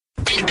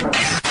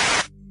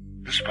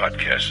This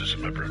podcast is a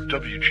member of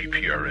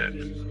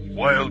WGPRN,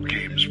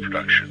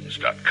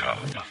 WildGamesProductions.com.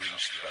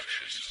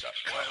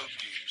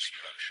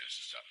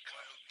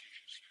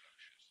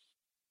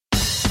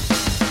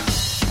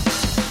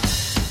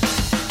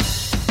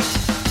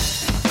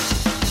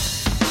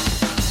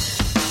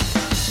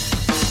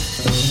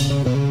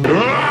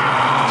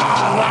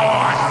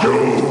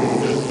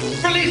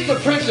 Release the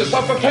princess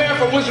or prepare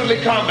for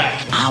wizardly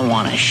combat. I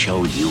want to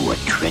show you a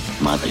trick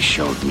Mother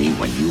showed me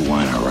when you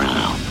weren't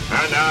around.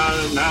 And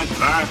I'll not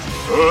pass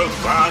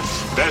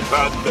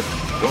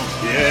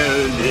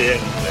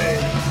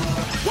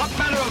What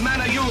manner of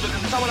man are you that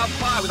can summon up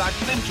fire without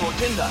flint or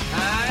tinder?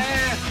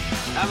 I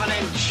am an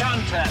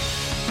enchanter.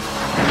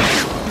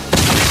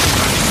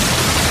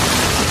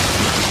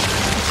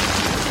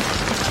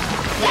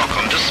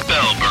 Welcome to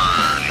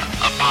Spellburn,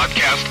 a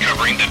podcast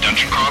covering the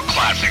Dungeon Crawl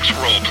Classics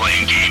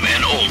role-playing game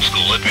and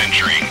old-school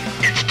adventuring.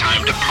 It's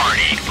time to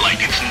party like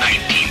it's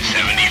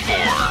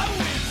 1974.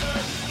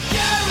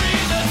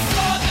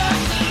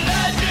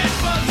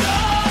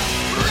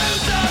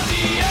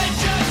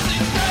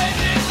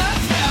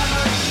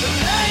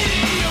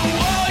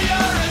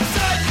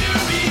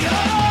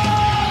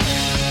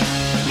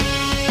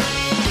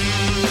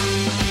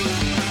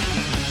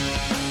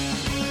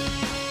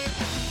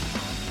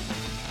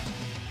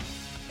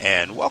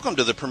 And welcome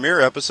to the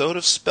premiere episode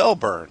of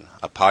Spellburn,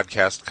 a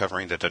podcast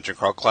covering the Dungeon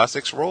Crawl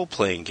Classics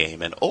role-playing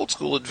game and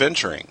old-school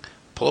adventuring.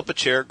 Pull up a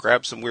chair,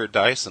 grab some weird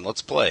dice, and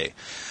let's play.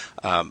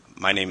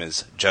 My name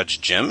is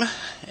Judge Jim,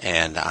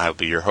 and I'll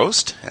be your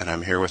host, and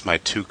I'm here with my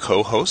two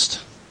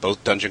co-hosts,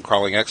 both dungeon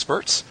crawling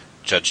experts,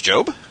 Judge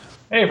Job.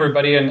 Hey,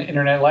 everybody in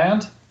Internet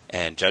Land.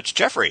 And Judge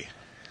Jeffrey.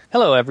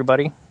 Hello,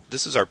 everybody.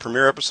 This is our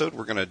premiere episode.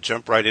 We're going to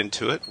jump right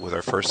into it with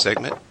our first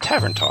segment,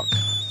 Tavern Talk.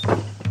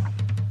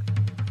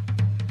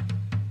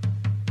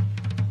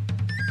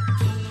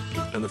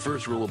 And the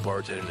first rule of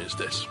bartending is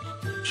this.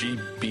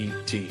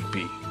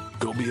 GBTB.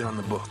 Go beyond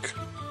the book.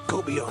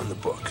 Go beyond the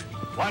book.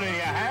 What do you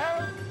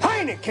have?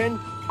 Heineken.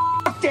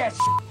 F that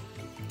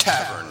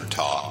Tavern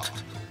Talk.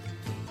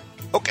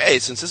 Okay,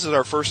 since this is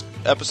our first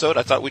episode,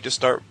 I thought we'd just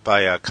start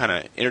by kind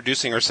of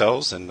introducing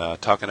ourselves and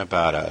talking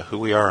about who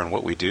we are and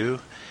what we do.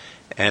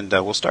 And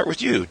we'll start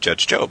with you,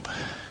 Judge Job.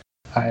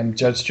 I'm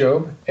Judge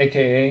Job,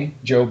 a.k.a.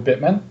 Job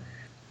Bittman.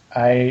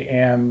 I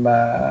am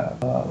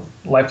a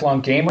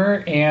lifelong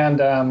gamer,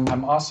 and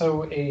I'm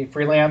also a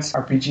freelance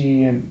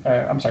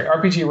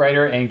RPG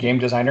writer and game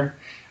designer.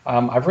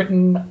 I've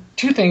written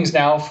two things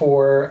now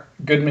for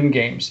Goodman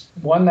Games.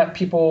 One that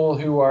people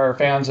who are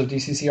fans of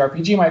DCC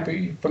RPG might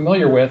be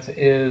familiar with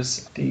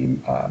is the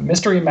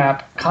mystery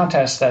map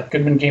contest that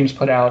Goodman Games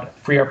put out,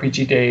 Free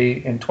RPG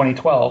Day in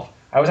 2012.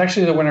 I was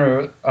actually the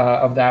winner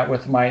of that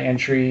with my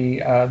entry,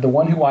 The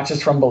One Who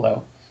Watches From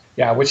Below.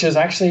 Yeah, which is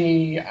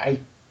actually, I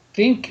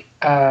think,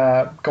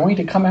 going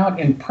to come out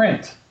in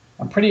print.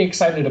 I'm pretty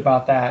excited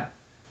about that.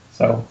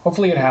 So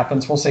hopefully it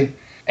happens. We'll see.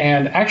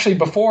 And actually,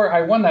 before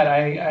I won that,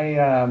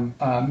 I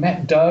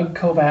met Doug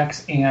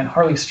Kovacs and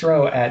Harley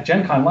Stroh at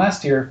Gen Con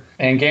last year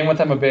and gamed with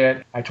them a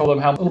bit. I told them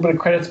how a little bit of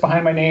credits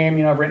behind my name.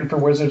 You know, I've written for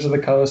Wizards of the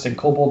Coast and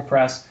Kobold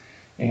Press.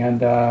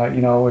 And,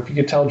 if you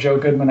could tell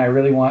Joseph Goodman I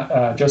really want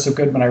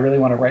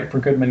to write for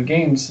Goodman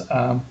Games,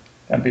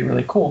 that'd be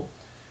really cool.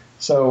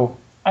 So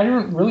I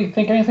didn't really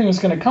think anything was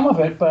going to come of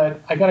it,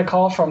 but I got a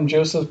call from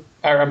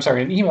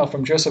an email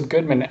from Joseph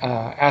Goodman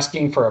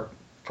asking for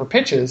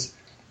pitches.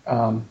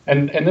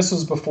 And this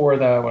was before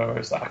the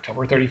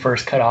October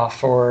 31st cutoff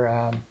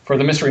for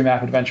the Mystery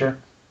Map adventure.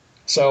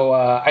 So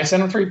I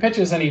sent him 3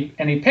 pitches, and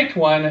he picked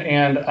one,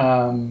 and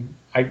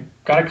I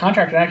got a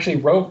contract and actually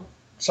wrote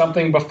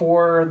something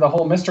before the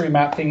whole Mystery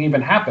Map thing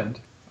even happened.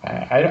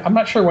 I'm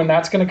not sure when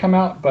that's going to come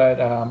out, but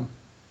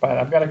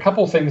I've got a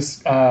couple things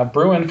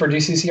brewing for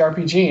DCC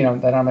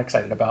RPG that I'm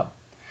excited about.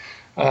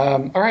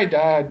 All right,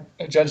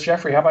 Judge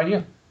Jeffrey, how about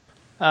you?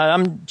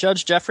 I'm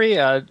Judge Jeffrey,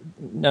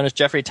 known as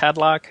Jeffrey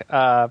Tadlock.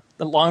 A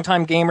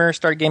longtime gamer,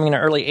 started gaming in the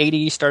early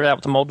 80s, started out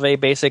with the Moldvay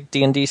basic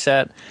D&D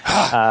set.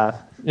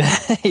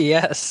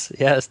 Yes,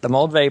 the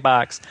Moldvay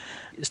box.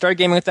 Started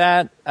gaming with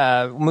that,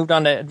 moved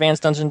on to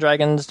Advanced Dungeons &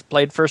 Dragons,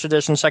 played first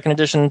edition, second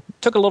edition,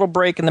 took a little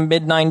break in the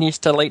mid-90s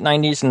to late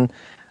 90s, and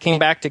came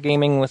back to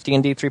gaming with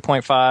D&D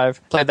 3.5,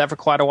 played that for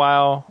quite a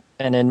while,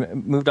 and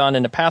then moved on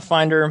into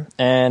Pathfinder,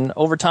 and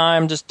over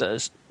time just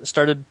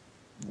started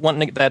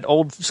wanting that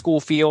old school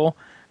feel.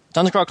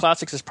 Dungeon Crawl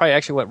Classics is probably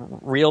actually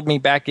what reeled me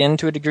back in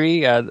to a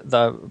degree.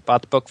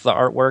 Bought the book for the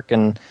artwork,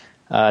 and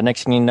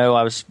next thing you know,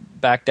 I was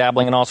back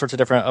dabbling in all sorts of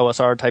different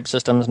OSR-type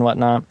systems and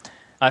whatnot.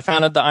 I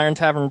founded the Iron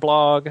Tavern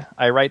blog.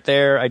 I write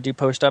there. I do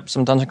post up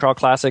some Dungeon Crawl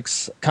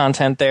Classics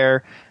content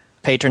there,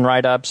 patron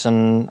write-ups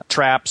and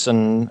traps,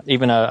 and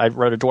even I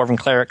wrote a Dwarven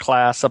Cleric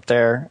class up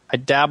there. I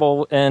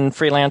dabble in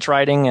freelance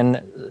writing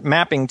and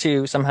mapping,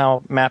 too.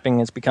 Somehow mapping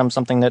has become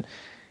something that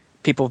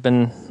people have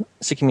been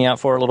seeking me out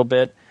for a little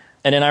bit.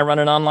 And then I run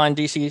an online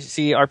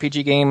DCC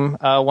RPG game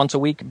once a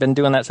week. Been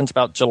doing that since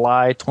about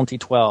July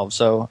 2012.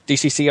 So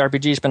DCC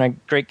RPG has been a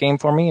great game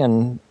for me,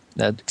 and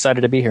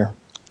excited to be here.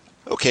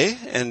 Okay,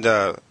 and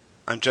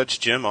I'm Judge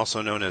Jim,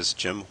 also known as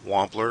Jim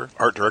Wampler,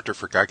 art director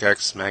for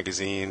Gygax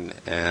magazine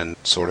and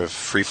sort of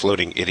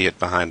free-floating idiot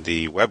behind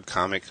the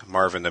webcomic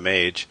Marvin the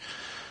Mage.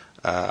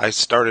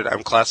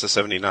 I'm class of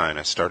 79.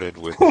 I started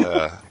with,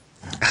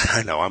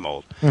 I know, I'm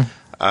old.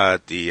 I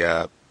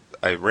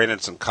ran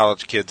into some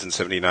college kids in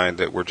 79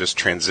 that were just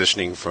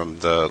transitioning from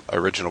the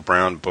original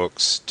Brown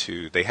books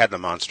to, they had the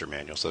Monster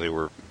Manual, so they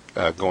were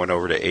going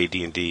over to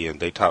AD&D, and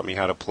they taught me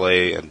how to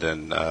play, and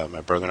then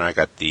my brother and I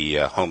got the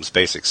Holmes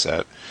Basic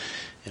set,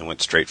 and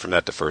went straight from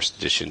that to first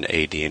edition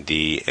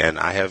AD&D, and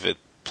I have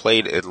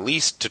played at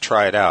least to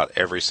try it out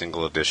every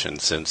single edition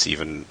since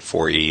even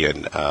 4E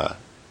and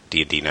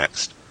D&D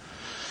Next.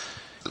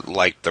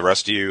 Like the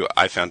rest of you,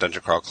 I found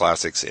Dungeon Crawl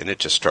Classics, and it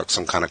just struck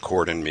some kind of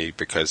chord in me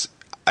because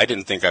I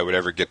didn't think I would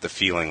ever get the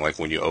feeling like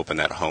when you open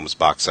that Holmes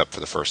box up for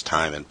the first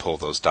time and pull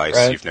those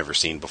dice you've never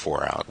seen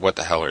before out. What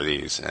the hell are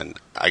these? And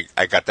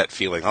I got that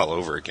feeling all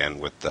over again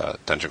with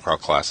Dungeon Crawl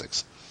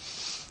Classics,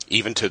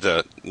 even to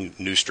the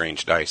new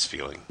strange dice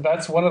feeling.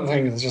 That's one of the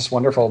things that's just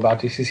wonderful about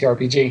DCC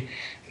RPG.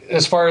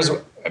 As far as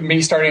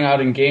me starting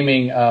out in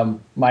gaming,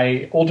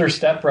 my older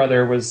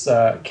stepbrother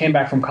came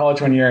back from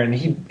college one year, and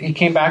he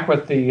came back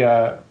with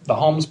the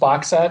Holmes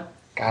box set.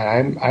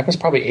 God, I was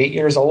probably 8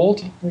 years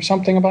old or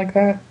something like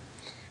that.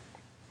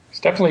 It's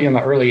definitely in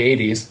the early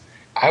 80s.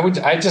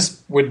 I just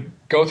would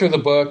go through the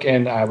book,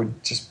 and I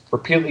would just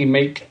repeatedly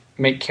make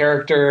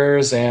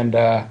characters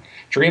and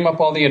dream up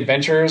all the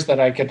adventures that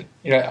I could,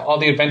 all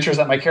the adventures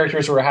that my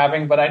characters were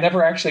having. But I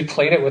never actually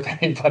played it with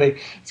anybody.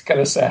 It's kind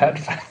of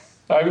sad.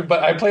 But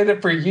I played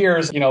it for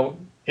years,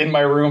 in my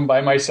room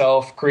by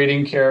myself,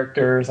 creating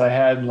characters. I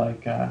had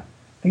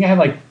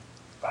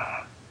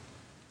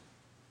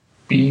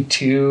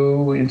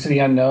B2 Into the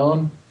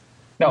Unknown.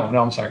 No,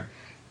 I'm sorry.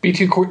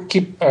 B2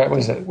 keep. What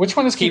is it? Which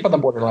one is Keep on the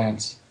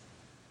Borderlands?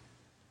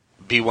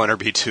 B1 or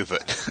B2,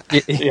 but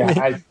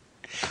yeah,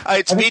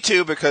 it's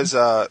B2 because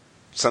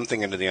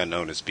something Into the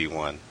Unknown is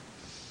B1.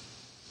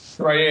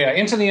 Right. Yeah.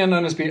 Into the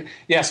Unknown is B.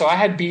 Yeah. So I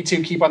had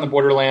B2 Keep on the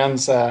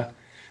Borderlands,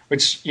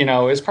 which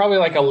is probably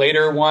like a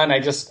later one.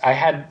 I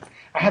had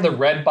the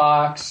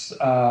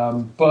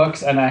Redbox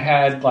books, and I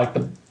had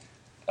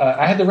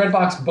I had the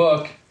Redbox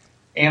book,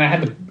 and I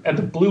had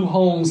the Blue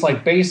Holmes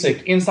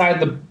basic inside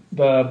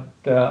the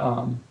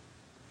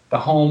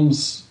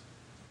Holmes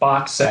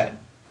box set.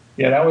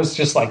 Yeah, that was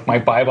just like my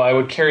Bible. I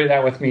would carry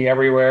that with me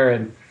everywhere,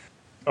 and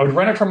I would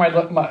rent it from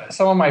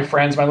some of my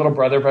friends, my little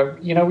brother.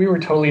 But we were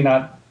totally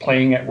not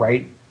playing it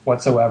right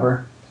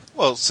whatsoever.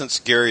 Well, since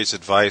Gary's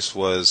advice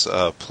was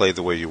play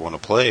the way you want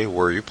to play,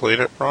 were you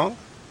playing it wrong?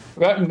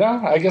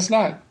 No, I guess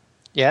not.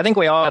 Yeah, I think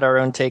we all had our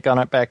own take on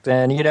it back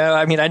then.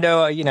 I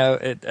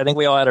think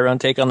we all had our own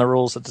take on the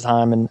rules at the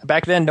time, and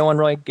back then, no one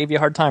really gave you a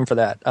hard time for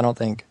that. I don't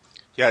think.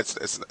 Yeah,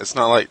 it's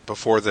not like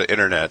before the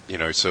internet,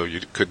 so you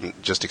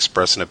couldn't just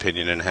express an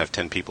opinion and have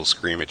 10 people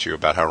scream at you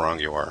about how wrong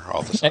you are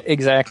all the time.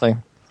 Exactly.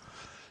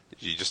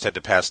 You just had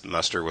to pass the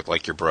muster with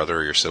your brother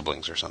or your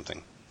siblings or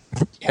something.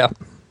 Yep.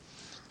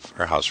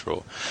 For house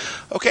rule.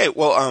 Okay,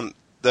 well,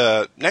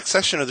 the next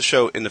session of the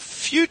show in the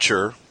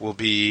future will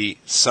be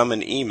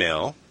Summon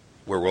Email,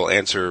 where we'll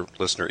answer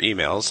listener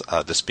emails.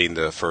 This being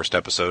the first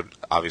episode,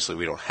 obviously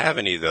we don't have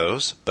any of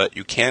those, but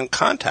you can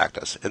contact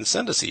us and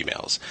send us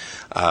emails.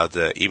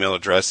 The email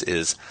address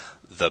is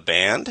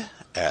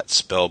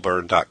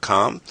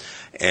theband@spellburn.com,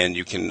 and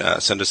you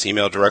can send us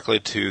email directly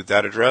to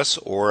that address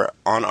or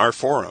on our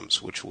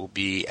forums, which will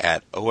be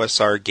at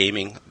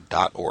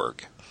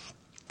osrgaming.org.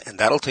 And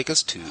that'll take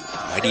us to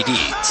Mighty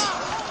Deeds.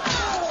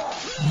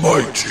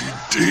 Mighty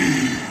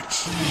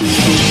Deeds.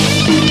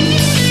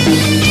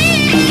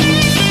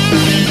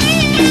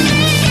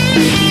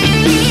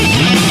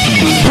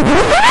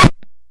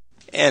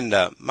 And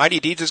Mighty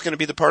Deeds is going to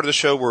be the part of the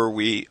show where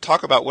we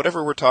talk about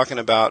whatever we're talking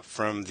about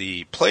from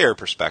the player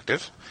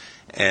perspective.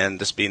 And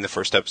this being the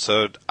first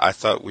episode, I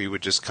thought we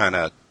would just kind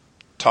of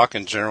talk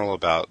in general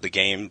about the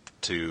game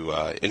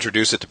to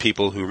introduce it to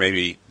people who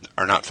maybe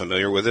are not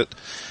familiar with it,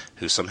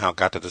 who somehow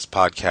got to this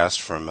podcast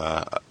from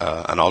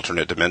an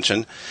alternate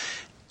dimension.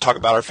 Talk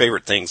about our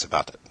favorite things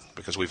about it,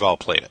 because we've all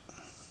played it.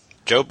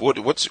 Job,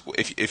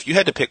 if you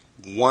had to pick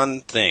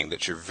one thing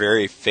that's your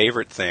very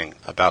favorite thing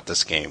about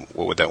this game,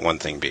 what would that one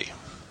thing be?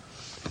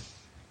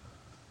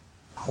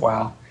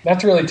 Wow,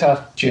 that's really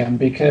tough, Jim,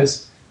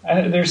 because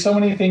there's so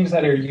many things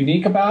that are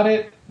unique about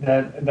it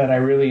that I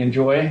really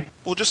enjoy.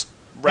 Well, just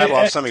rattle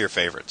off some of your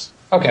favorites.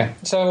 Okay,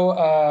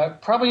 so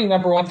probably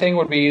number one thing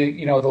would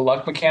be the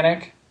luck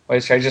mechanic,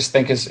 which I just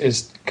think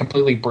is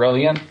completely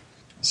brilliant.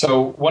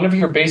 So one of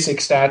your basic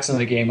stats in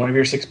the game, one of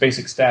your 6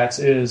 basic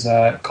stats is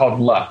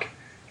called luck.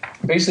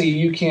 Basically,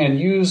 you can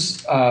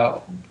use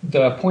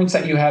the points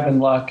that you have in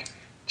luck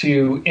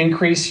to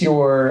increase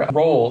your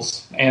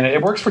rolls, and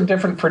it works for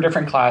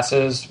different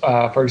classes.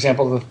 For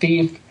example, the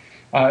thief,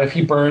 if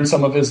he burns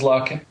some of his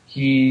luck,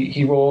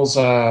 he rolls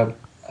a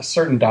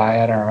certain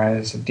die. I don't know,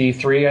 it's a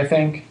D3, I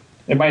think.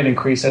 It might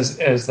increase as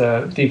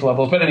the thief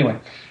levels, but anyway.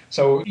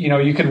 So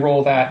you can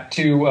roll that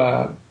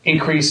to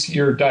increase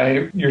your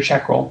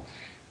check roll.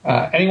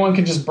 Anyone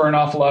can just burn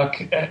off luck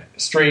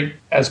straight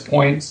as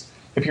points.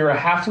 if you're a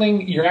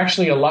halfling, you're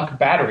actually a luck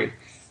battery.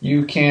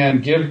 You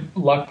can give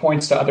luck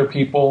points to other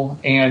people,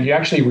 and you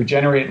actually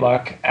regenerate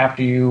luck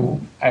after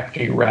you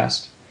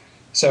rest.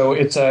 So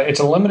it's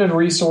a limited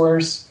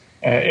resource.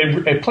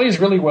 It plays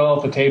really well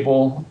at the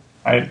table.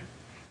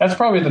 That's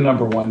probably the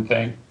number one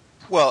thing.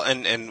 Well,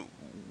 and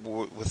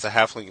with the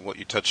halfling, what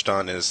you touched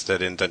on is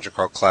that in Dungeon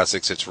Crawl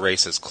Classics, it's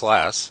race as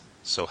class.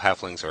 So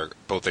halflings are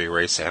both a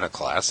race and a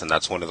class, and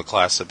that's one of the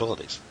class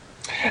abilities.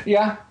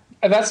 Yeah,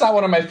 and that's not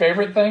one of my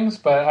favorite things,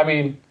 but I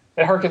mean,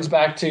 it harkens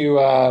back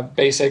to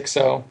basics,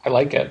 so I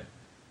like it.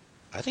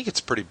 I think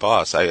it's pretty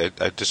boss. I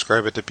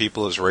describe it to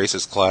people as race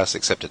as class,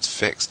 except it's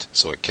fixed,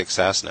 so it kicks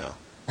ass now.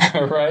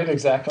 Right,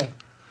 exactly.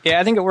 Yeah,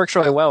 I think it works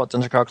really well with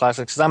Dungeon Crawl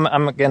Classics, because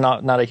I'm again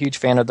not a huge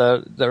fan of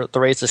the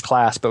races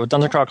class, but with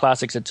Dungeon Crawl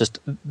Classics,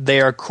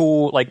 they are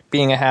cool. Like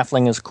being a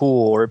halfling is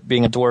cool, or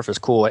being a dwarf is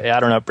cool. I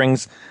don't know, it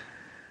brings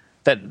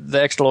the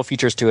extra little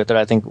features to it that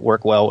I think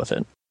work well with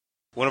it.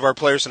 One of our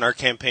players in our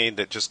campaign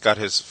that just got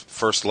his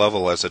first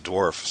level as a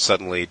dwarf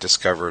suddenly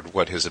discovered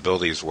what his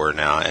abilities were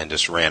now and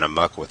just ran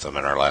amok with them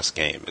in our last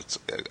game.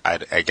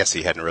 I guess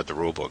he hadn't read the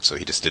rulebook, so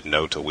he just didn't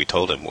know till we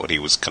told him what he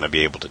was going to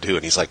be able to do,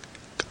 and he's like,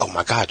 "Oh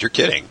my God, you're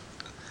kidding!"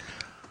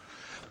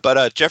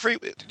 But Jeffrey,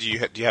 do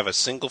you have a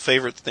single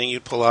favorite thing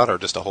you'd pull out, or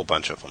just a whole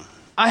bunch of them?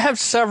 I have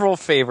several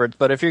favorites,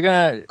 but if you're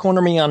going to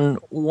corner me on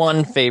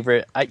one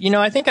favorite, I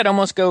think I'd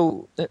almost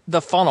go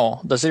the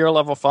funnel, the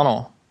 0-level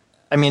funnel.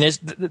 I mean, it's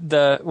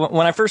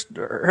when I first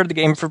heard the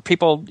game, for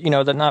people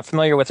that are not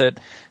familiar with it,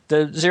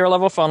 the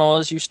 0-level funnel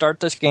is you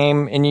start this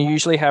game and you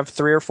usually have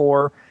 3 or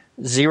 4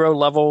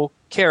 0-level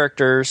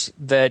characters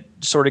that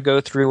sort of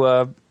go through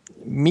a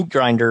meat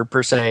grinder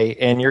per se,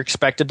 and you're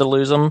expected to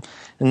lose them,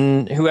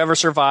 and whoever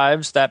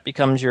survives, that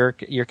becomes your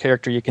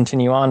character you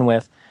continue on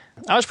with.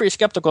 I was pretty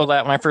skeptical of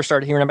that when I first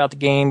started hearing about the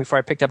game. Before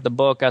I picked up the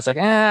book, I was like,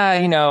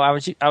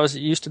 I was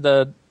used to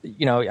the,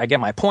 I get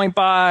my point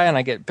buy and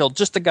I get build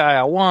just the guy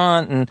I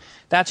want, and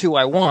that's who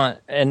I want.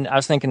 And I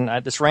was thinking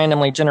this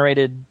randomly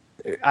generated,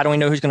 I don't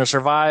even know who's going to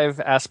survive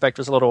aspect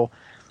was a little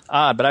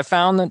odd. But I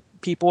found that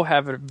people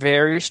have a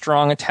very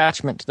strong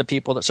attachment to the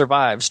people that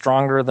survive,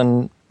 stronger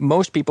than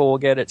most people will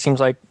get, it seems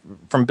like,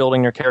 from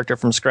building their character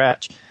from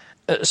scratch.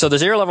 So the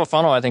 0-level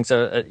funnel, I think,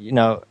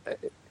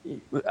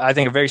 I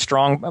think a very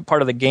strong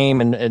part of the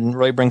game, and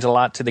really brings a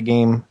lot to the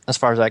game as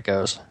far as that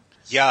goes.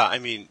 Yeah, I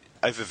mean,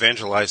 I've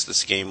evangelized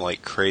this game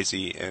like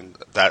crazy, and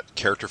that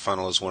character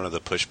funnel is one of the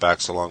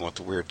pushbacks along with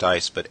the weird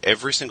dice, but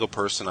every single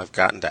person I've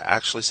gotten to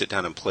actually sit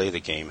down and play the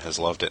game has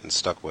loved it and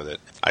stuck with it.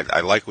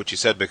 I like what you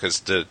said, because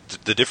the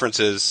difference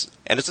is,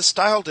 and it's a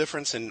style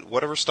difference, in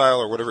whatever style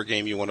or whatever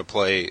game you want to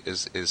play,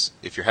 is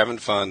if you're having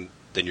fun,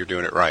 then you're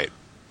doing it right.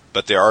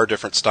 But there are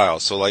different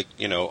styles. So like,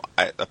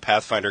 a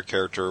Pathfinder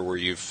character where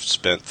you've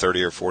spent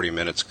 30 or 40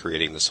 minutes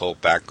creating this whole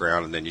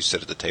background, and then you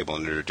sit at the table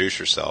and introduce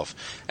yourself,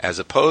 as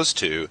opposed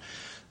to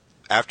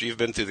after you've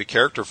been through the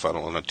character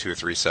funnel in a 2 or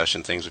 3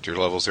 session things with your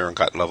level 0 and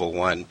gotten level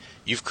 1,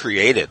 you've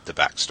created the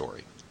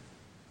backstory.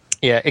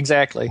 Yeah,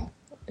 exactly.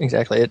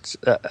 It's,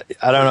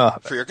 I don't know.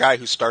 For your guy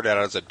who started out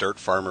as a dirt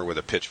farmer with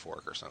a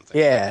pitchfork or something.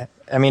 Yeah.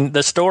 I mean,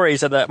 the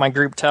stories that my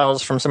group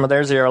tells from some of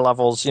their 0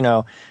 levels,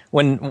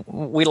 when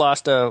we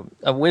lost a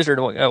wizard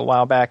a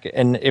while back,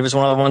 and it was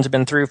one of the ones who'd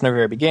been through from the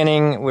very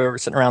beginning. We were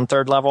sitting around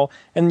 3rd level.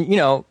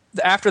 And,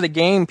 after the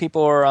game,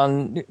 people are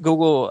on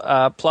Google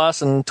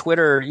Plus and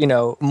Twitter,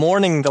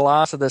 mourning the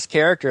loss of this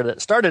character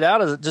that started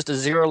out as just a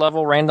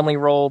 0-level randomly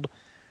rolled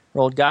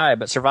guy,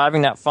 but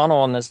surviving that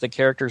funnel, and as the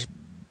characters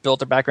built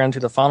their background to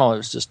the funnel, it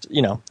was just,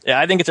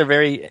 I think it's a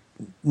very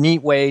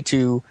neat way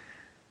to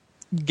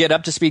get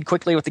up to speed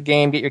quickly with the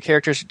game, get your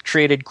characters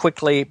created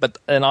quickly,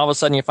 and all of a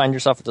sudden you find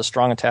yourself with a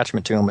strong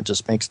attachment to them. It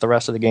just makes the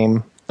rest of the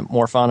game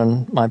more fun,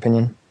 in my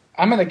opinion.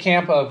 I'm in the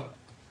camp of,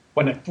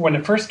 when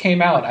it first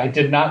came out, I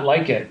did not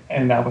like it,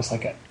 and I was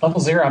like, level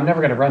 0, I'm never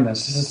going to run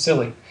this. This is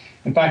silly.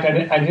 In fact,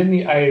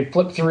 I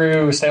flipped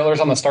through Sailors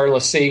on the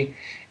Starless Sea,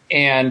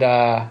 and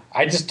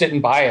I just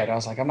didn't buy it. I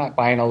was like, I'm not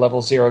buying a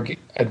level 0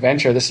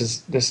 adventure. This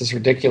is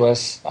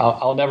ridiculous.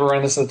 I'll never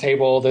run this at the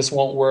table. This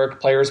won't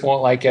work. Players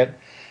won't like it.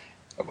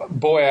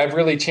 Boy, I've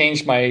really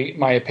changed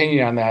my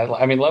opinion on that.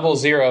 I mean, level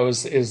 0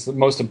 is the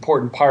most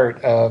important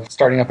part of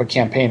starting up a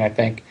campaign, I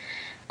think.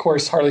 Of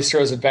course, Harley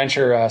Stroh's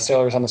adventure,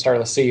 Sailors on the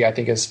Starless Sea, I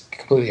think is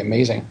completely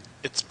amazing.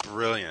 It's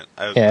brilliant.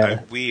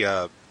 Our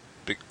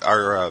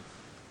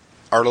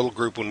little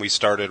group, when we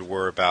started,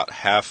 were about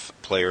half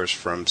players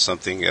from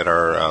something at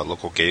our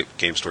local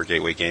game store,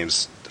 Gateway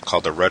Games,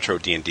 called the Retro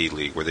D&D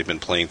League, where they've been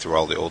playing through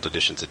all the old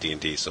editions of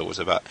D&D. So it was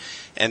about,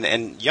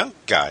 and young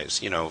guys,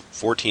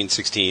 14,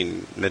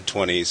 16,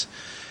 mid-20s.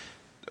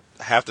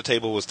 Half the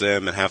table was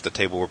them, and half the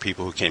table were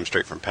people who came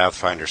straight from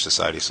Pathfinder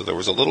Society. So there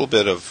was a little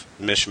bit of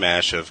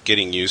mishmash of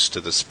getting used to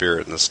the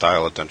spirit and the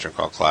style of Dungeon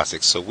Crawl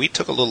Classics. So we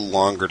took a little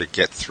longer to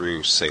get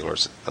through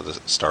Sailors of the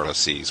Starless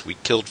Seas. We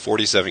killed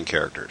 47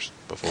 characters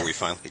before we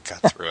finally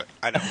got through it.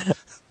 I know.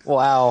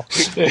 Wow.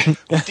 We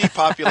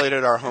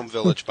depopulated our home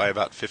village by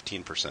about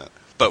 15%.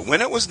 But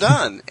when it was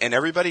done, and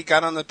everybody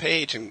got on the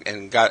page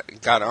and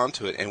got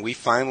onto it, and we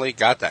finally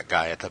got that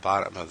guy at the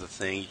bottom of the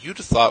thing, you'd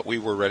have thought we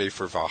were ready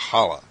for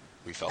Valhalla.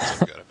 We felt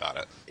so good about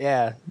it.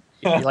 Yeah,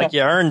 like you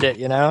earned it,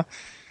 you know?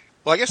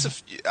 Well, I guess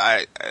if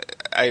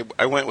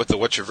I went with the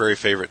what's your very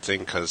favorite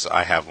thing because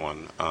I have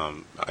one.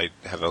 I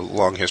have a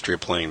long history of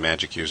playing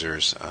Magic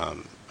users.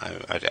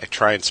 I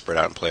try and spread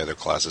out and play other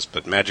classes,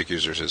 but Magic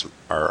users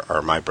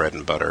are my bread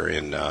and butter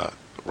in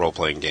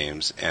role-playing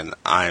games, and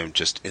I'm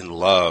just in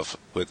love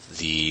with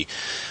the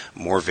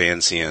more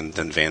Vancian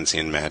than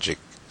Vancian Magic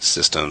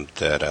system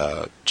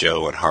that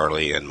Joe and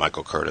Harley and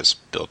Michael Curtis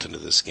built into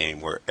this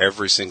game, where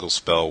every single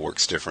spell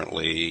works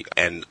differently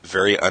and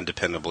very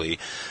undependably.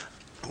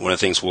 One of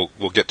the things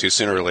we'll get to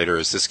sooner or later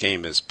is this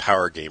game is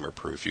power gamer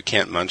proof. You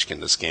can't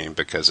munchkin this game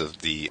because of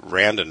the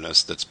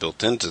randomness that's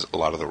built into a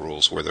lot of the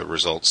rules, where the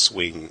results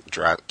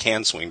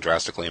can swing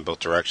drastically in both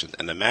directions.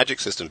 And the Magic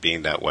system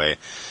being that way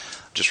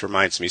just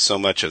reminds me so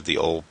much of the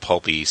old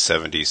pulpy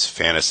 70s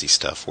fantasy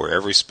stuff, where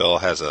every spell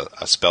has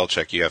a spell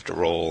check you have to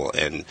roll,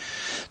 and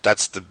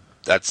that's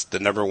the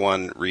number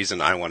one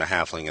reason I want a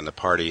halfling in the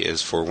party,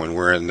 is for when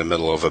we're in the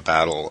middle of a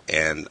battle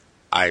and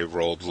I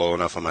rolled low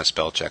enough on my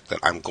spell check that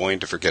I'm going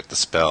to forget the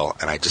spell,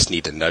 and I just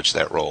need to nudge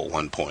that roll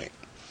 1 point.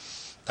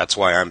 That's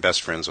why I'm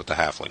best friends with the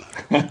halfling.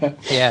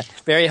 Yeah,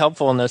 very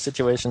helpful in those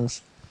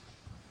situations.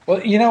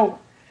 Well, you know,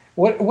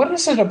 what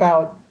is it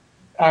about...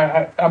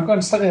 I'm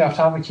going slightly off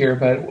topic here,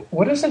 but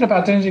what is it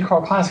about Dungeon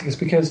Crawl Classics?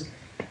 Because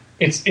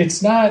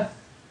it's not...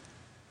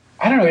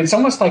 I don't know, it's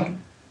almost like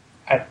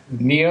a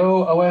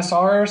Neo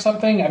OSR or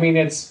something. I mean,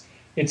 it's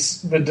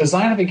the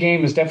design of the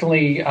game is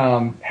definitely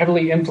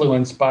heavily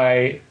influenced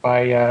by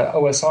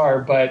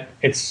OSR, but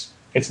it's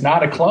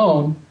not a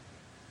clone.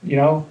 You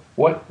know,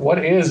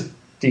 what is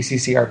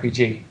DCC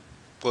RPG?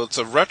 Well, it's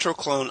a retro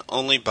clone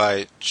only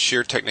by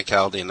sheer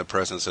technicality in the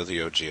presence of the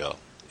OGL.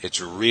 It's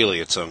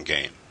really its own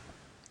game.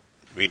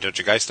 I mean, don't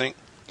you guys think?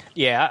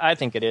 Yeah, I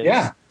think it is.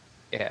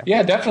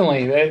 Yeah,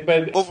 definitely.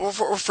 But well,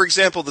 for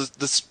example,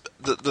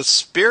 the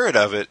spirit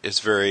of it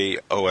is very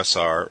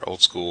OSR,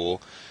 old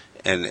school,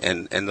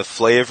 and the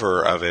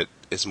flavor of it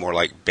is more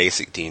like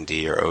basic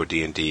D&D or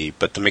OD&D.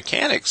 But the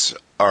mechanics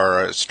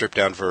are a stripped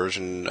down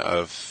version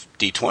of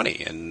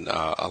D20 and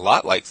a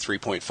lot like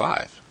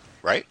 3.5,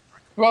 right?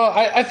 Well,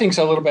 I think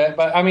so a little bit,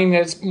 but I mean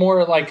it's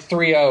more like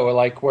 3.0,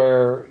 like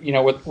where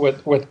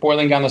with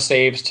boiling down the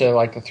saves to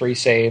like the 3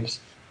 saves.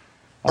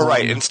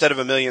 Right. Instead of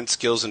a million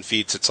skills and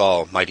feats, it's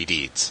all mighty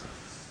deeds.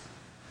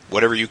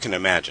 Whatever you can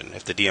imagine.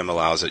 If the DM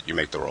allows it, you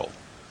make the roll.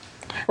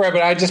 Right,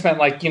 but I just meant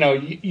like,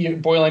 you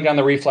boiling down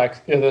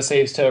the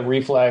saves to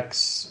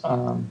reflex,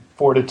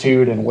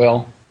 fortitude, and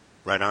will.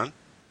 Right on.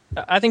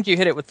 I think you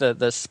hit it with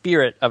the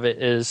spirit of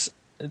it is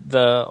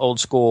the old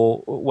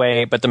school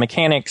way, but the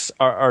mechanics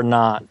are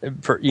not.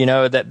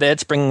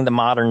 That's bringing the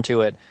modern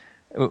to it,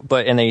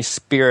 but in a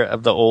spirit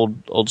of the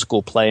old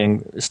school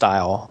playing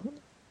style.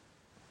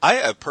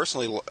 I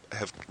personally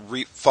have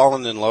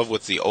fallen in love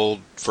with the old,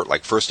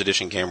 first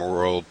edition Gamma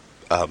World,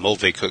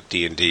 Moldvay Cook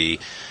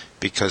D&D,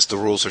 because the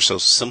rules are so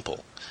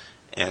simple.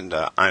 And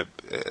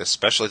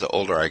especially the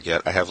older I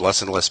get, I have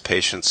less and less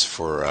patience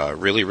for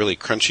really, really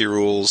crunchy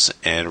rules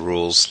and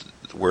rules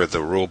where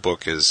the rule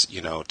book is,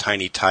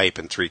 tiny type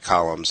in 3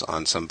 columns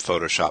on some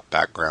Photoshop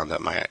background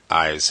that my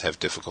eyes have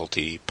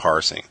difficulty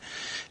parsing.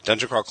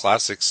 Dungeon Crawl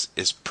Classics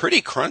is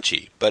pretty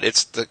crunchy, but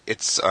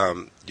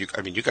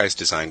you guys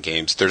design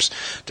games.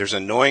 There's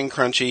annoying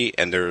crunchy,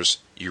 and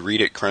you read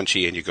it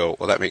crunchy, and you go,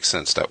 well, that makes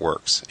sense, that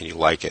works, and you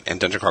like it. And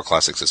Dungeon Crawl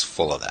Classics is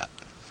full of that.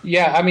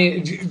 Yeah, I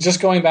mean,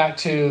 just going back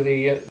to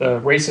the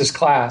racist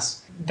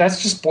class,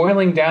 that's just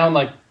boiling down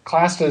like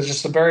class to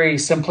just a very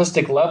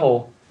simplistic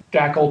level.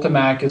 Dak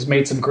Ultimac has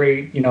made some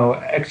great,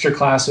 extra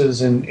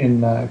classes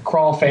in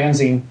Crawl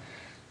Fanzine.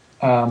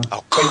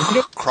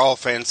 Crawl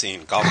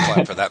Fanzine, golf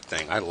clap for that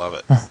thing. I love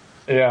it.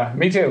 Yeah,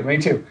 me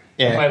too.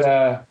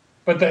 Yeah.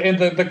 But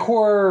the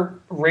core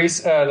race,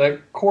 the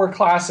core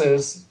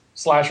classes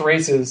 /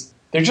 races,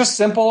 they're just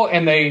simple,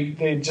 and they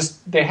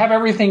have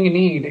everything you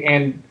need.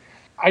 And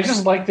I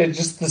just like the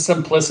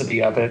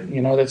simplicity of it.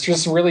 That's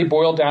just really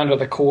boiled down to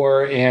the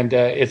core, and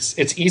it's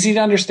easy to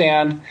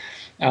understand.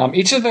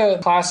 Each of the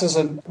classes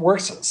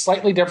works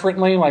slightly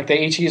differently, like they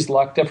each use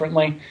luck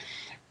differently.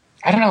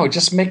 I don't know, it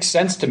just makes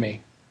sense to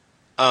me.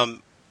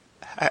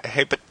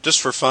 Hey, but just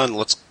for fun,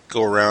 let's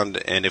go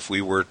around, and if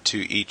we were to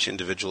each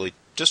individually,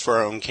 just for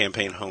our own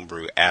campaign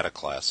homebrew, add a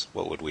class,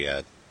 what would we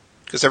add?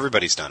 Because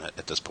everybody's done it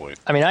at this point.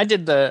 I mean, I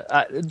did the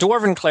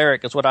Dwarven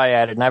Cleric is what I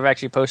added, and I've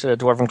actually posted a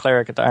Dwarven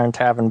Cleric at the Iron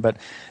Tavern, but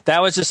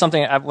that was just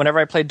something, whenever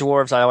I play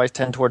Dwarves, I always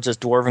tend towards this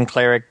Dwarven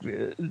Cleric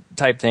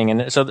type thing,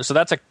 and so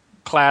that's a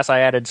class I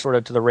added sort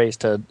of to the race.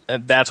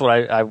 That's what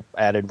I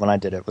added when I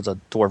did it, was a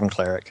Dwarven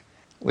Cleric,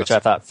 which I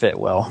thought fit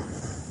well.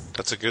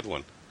 That's a good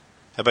one.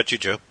 How about you,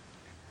 Joe?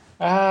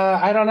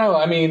 I don't know.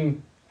 I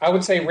mean, I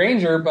would say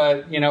Ranger,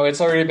 but,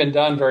 it's already been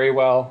done very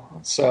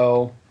well.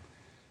 So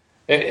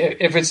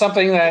if it's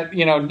something that,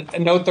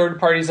 no third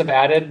parties have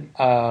added.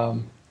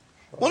 Well,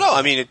 no,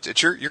 I mean,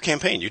 it's your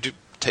campaign. You do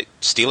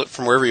steal it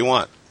from wherever you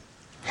want.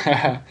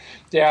 Yeah,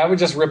 I would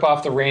just rip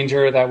off the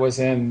Ranger that was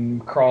in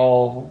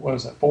Crawl, what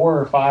was it,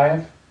 4 or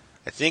 5?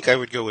 I think I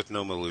would go with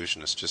Gnome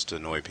Illusionist just to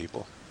annoy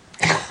people.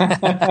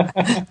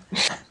 And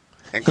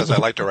because I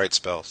like to write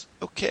spells.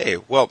 Okay,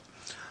 well,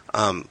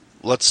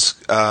 let's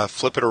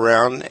flip it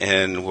around,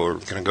 and we're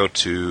going to go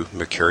to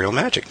Mercurial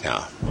Magic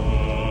now.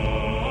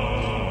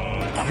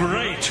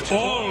 Great,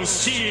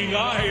 all-seeing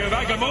eye of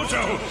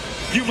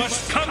Agamotto! You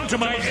must come to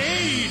my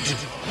aid!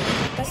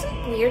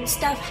 Doesn't weird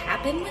stuff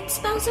happen when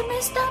spells are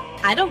messed up?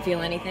 I don't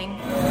feel anything.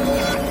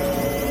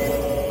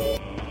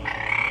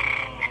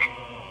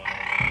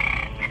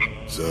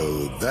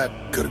 So that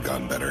could have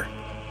gone better.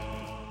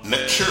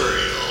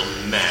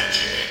 Mercurial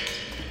Magic.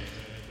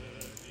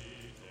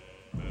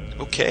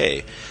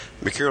 Okay.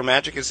 Mercurial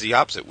Magic is the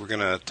opposite. We're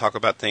going to talk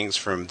about things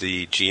from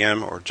the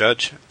GM or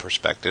judge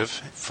perspective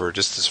for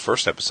just this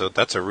first episode.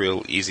 That's a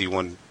real easy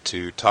one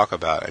to talk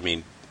about. I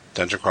mean,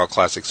 Dungeon Crawl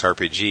Classics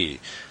RPG.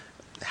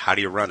 How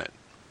do you run it?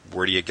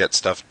 Where do you get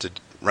stuff to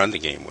run the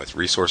game with?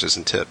 Resources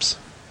and tips.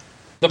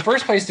 The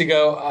first place to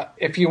go,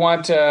 if you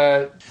want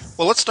to...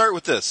 Well, let's start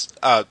with this.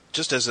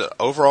 Just as an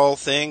overall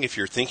thing, if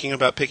you're thinking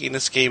about picking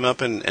this game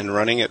up and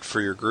running it for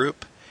your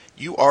group,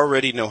 you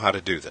already know how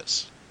to do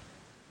this.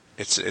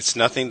 It's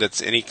nothing that's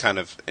any kind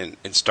of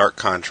in stark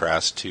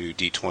contrast to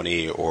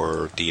D20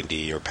 or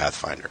D&D or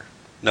Pathfinder.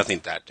 Nothing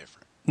that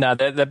different. No,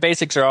 the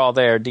basics are all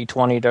there.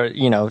 D20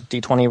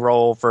 D20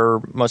 roll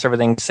for most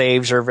everything.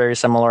 Saves are very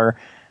similar.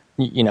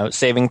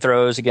 Saving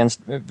throws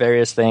against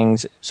various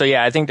things. So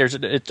yeah, I think it's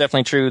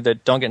definitely true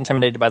that don't get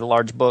intimidated by the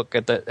large book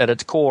at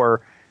its core.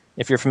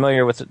 If you're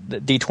familiar with the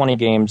D20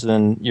 games,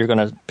 then you're going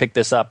to pick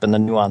this up and the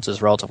nuances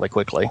relatively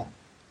quickly.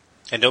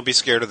 And don't be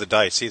scared of the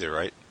dice either,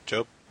 right,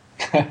 Joe?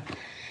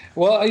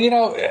 Well,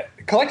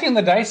 collecting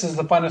the dice is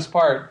the funnest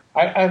part.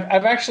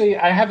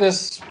 I have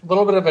this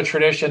little bit of a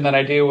tradition that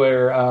I do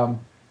where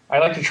I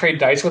like to trade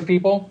dice with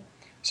people.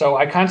 So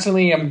I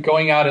constantly am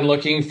going out and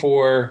looking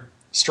for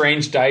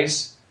strange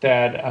dice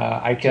that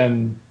I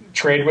can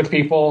trade with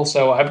people.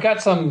 So I've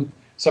got some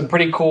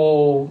pretty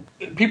cool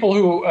people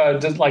who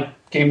like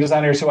game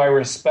designers who I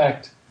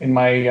respect in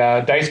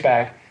my dice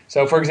bag.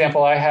 So, for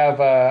example, I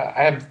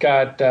have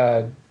got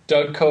Doug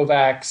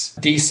Kovac's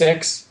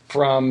D6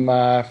 from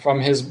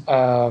his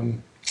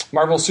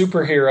Marvel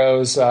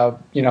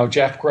Superheroes,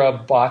 Jeff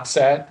Grubb box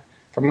set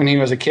from when he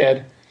was a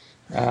kid.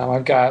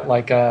 I've got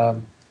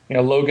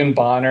Logan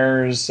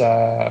Bonner's,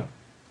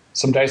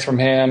 some dice from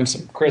him,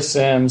 some Chris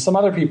Sims, some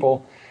other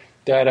people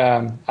that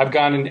I've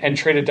gone and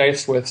traded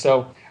dice with.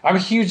 So I'm a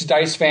huge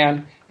dice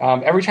fan.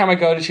 Every time I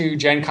go to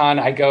Gen Con,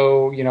 I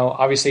go,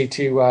 obviously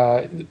to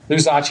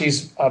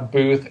Luzacci's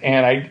booth,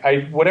 and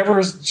I whatever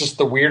is just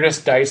the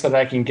weirdest dice that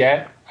I can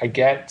get, I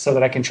get so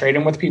that I can trade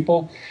them with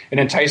people and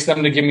entice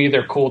them to give me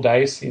their cool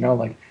dice.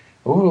 Like,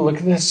 ooh, look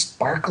at this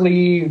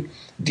sparkly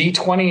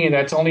D20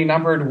 that's only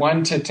numbered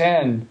 1 to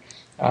 10.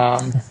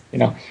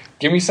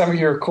 Give me some of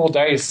your cool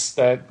dice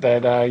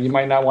that you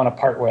might not want to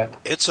part with.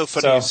 It's so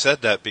funny you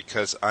said that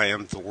because I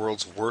am the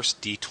world's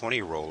worst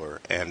D20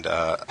 roller, and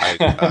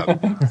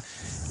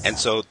and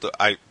so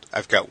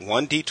I've got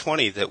one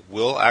D20 that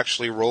will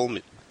actually roll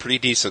pretty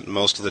decent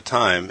most of the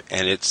time,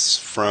 and it's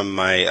from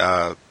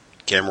my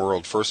Gamma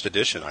World First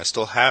Edition. I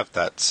still have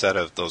that set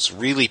of those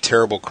really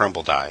terrible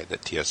crumble die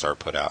that TSR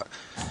put out.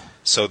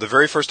 So the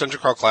very first Dungeon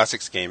Crawl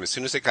Classics game, as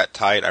soon as it got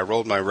tight, I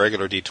rolled my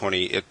regular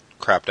D20. It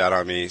crapped out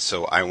on me,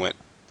 so I went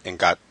and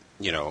got,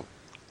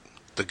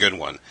 the good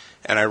one.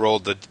 And I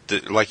rolled the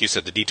like you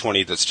said, the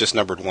D20 that's just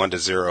numbered 1 to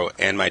 0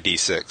 and my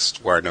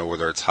D6 where I know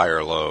whether it's high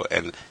or low.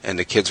 And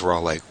the kids were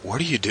all like,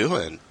 "What are you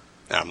doing?"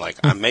 And I'm like,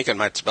 "I'm making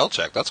my spell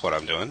check. That's what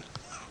I'm doing."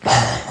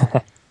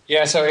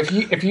 Yeah, so if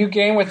you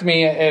game with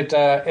me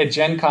at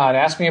Gen Con,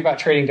 ask me about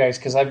trading dice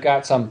because I've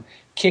got some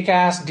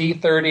kick-ass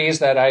D30s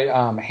that I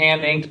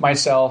hand inked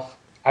myself.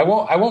 I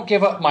won't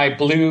give up my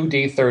blue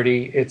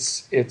D30.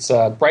 It's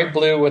bright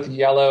blue with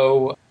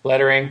yellow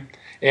lettering.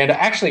 And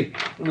actually,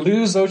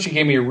 Lou Zocchi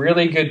gave me a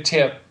really good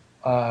tip.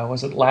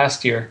 Was it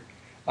last year?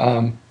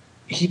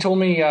 He told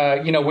me,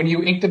 when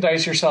you ink the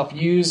dice yourself,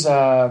 use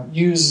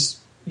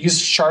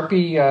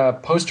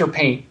Sharpie poster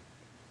paint,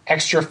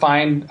 extra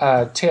fine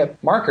tip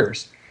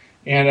markers.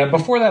 And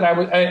before that,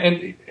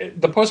 and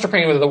the poster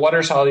paint was the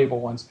water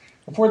soluble ones.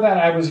 Before that,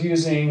 I was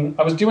doing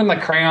the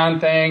crayon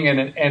thing, and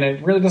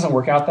it really doesn't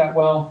work out that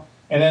well.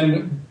 And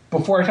then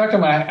before I talked to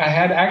him, I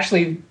had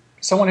actually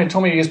someone had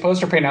told me to use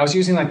poster paint. I was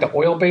using like the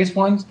oil-based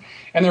ones,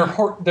 and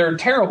they're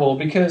terrible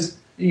because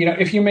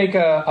if you make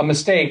a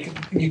mistake,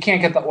 you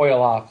can't get the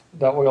oil off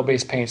the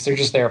oil-based paints. They're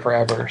just there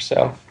forever.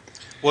 So.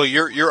 Well,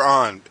 you're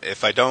on.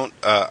 If I don't,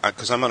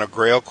 because I'm on a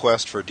Grail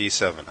quest for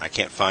D7, I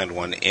can't find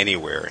one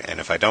anywhere. And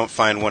if I don't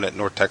find one at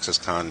North Texas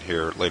Con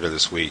here later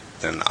this week,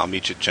 then I'll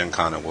meet you at Gen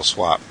Con and we'll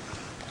swap.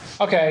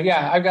 Okay,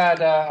 yeah, I've got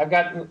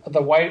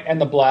the white and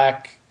the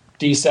black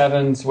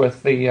D7s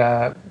with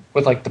the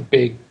like the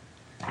big.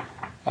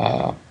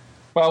 Well,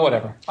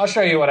 whatever. I'll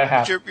show you what I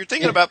have. You're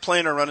thinking about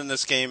playing or running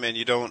this game, and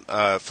you don't,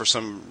 for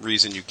some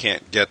reason, you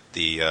can't get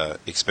the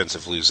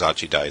expensive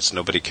Luzacci dice.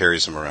 Nobody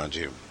carries them around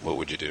you. What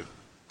would you do?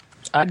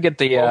 I'd get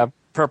the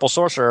Purple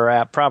Sorcerer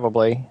app,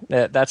 probably.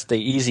 That's the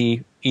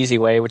easy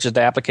way, which is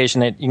the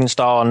application that you can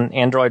install on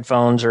Android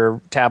phones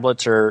or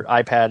tablets or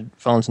iPad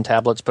phones and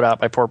tablets put out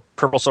by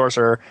Purple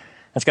Sorcerer.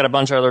 It's got a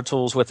bunch of other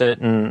tools with it,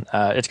 and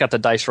it's got the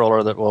dice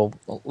roller that will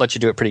let you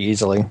do it pretty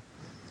easily.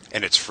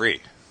 And it's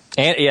free.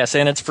 And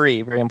it's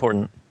free. Very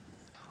important.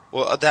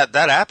 Well, that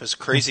app is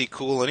crazy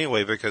cool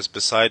anyway, because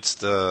besides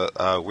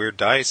the weird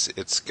dice,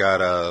 it's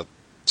got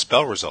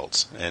spell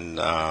results and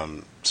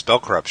spell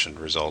corruption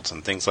results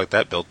and things like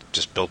that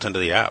built into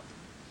the app.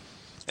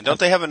 And don't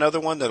they have another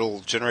one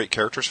that'll generate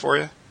characters for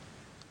you?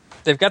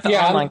 They've got the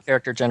online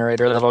character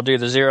generator that'll do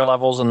the 0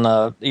 levels and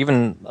the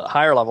even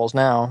higher levels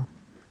now.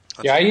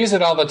 Yeah, I use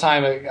it all the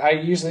time.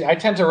 I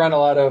tend to run a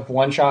lot of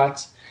one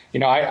shots.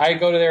 I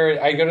go to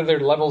their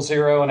level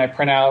 0 and I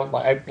print out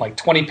like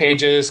 20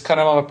 pages, cut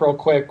them up real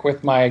quick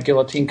with my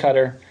guillotine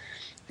cutter.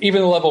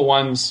 Even the level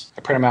 1s,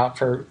 I print them out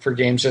for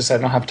games. Just I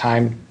don't have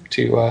time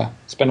to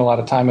spend a lot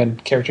of time in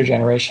character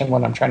generation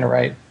when I'm trying to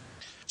write.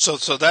 So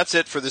that's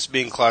it for this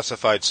being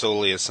classified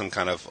solely as some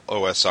kind of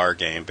OSR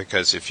game,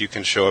 because if you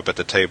can show up at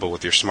the table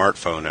with your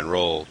smartphone and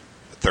roll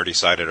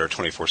 30-sided or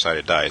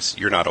 24-sided dice,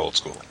 you're not old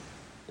school.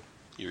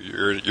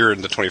 You're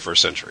in the 21st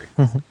century.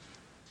 Mm-hmm.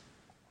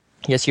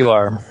 Yes, you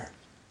are.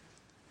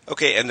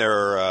 Okay, and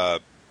there are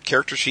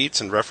character sheets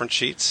and reference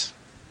sheets?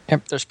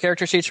 Yep, there's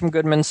character sheets from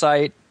Goodman's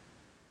site,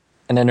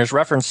 and then there's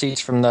reference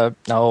sheets from I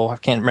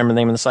can't remember the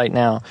name of the site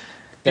now.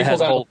 People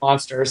Done with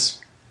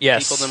Monsters.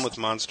 Yes.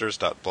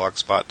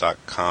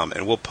 peoplethenwithmonsters.blogspot.com,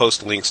 and we'll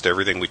post links to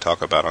everything we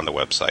talk about on the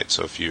website.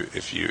 So if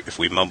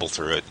we mumble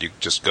through it, you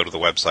just go to the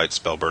website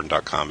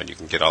spellburn.com and you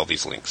can get all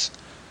these links.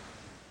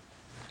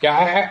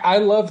 Yeah, I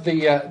love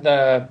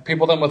the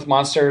People Done with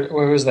Monsters.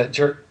 What was that?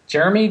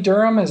 Jeremy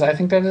Durham I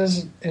think that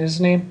is his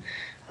name.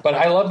 But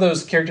I love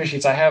those character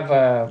sheets. I have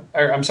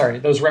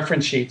those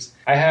reference sheets.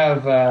 I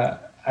have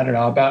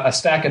about a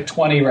stack of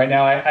 20 right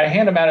now. I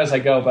hand them out as I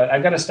go, but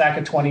I've got a stack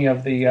of 20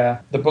 of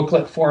the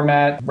booklet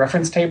format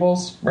reference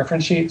tables,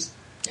 reference sheets.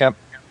 Yep.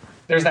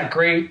 There's that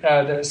great.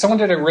 Someone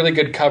did a really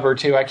good cover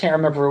too. I can't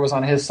remember if it was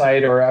on his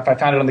site or if I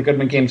found it on the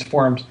Goodman Games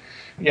forums.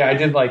 Yeah, I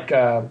did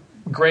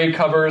gray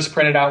covers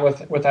printed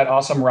out with that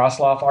awesome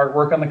Rosloff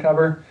artwork on the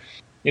cover.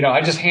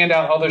 I just hand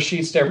out all those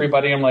sheets to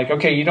everybody. I'm like,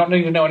 okay, you don't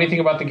need to know anything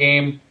about the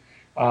game.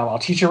 I'll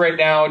teach you right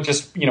now.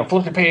 Just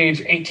flip to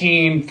page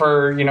 18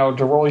 for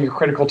to roll your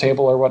critical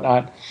table or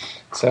whatnot.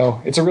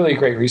 So it's a really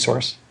great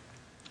resource.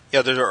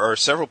 Yeah, there are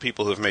several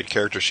people who have made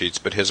character sheets,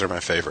 but his are my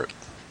favorite.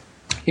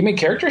 He made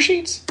character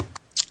sheets?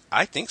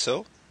 I think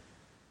so.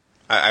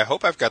 I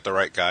hope I've got the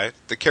right guy.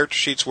 The character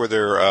sheets where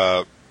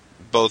they're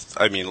both,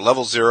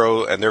 level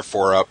 0 and they're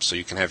 4 up, so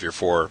you can have your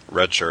 4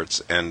 red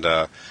shirts, and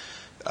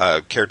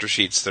character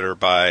sheets that are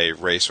by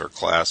race or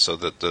class, so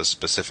that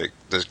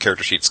the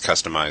character sheet's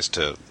customized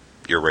to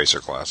your race or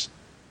class.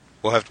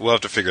 We'll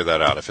have to figure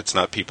that out. If it's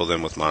not People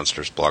Then with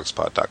Monsters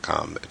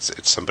blogspot.com,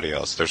 it's somebody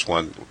else. There's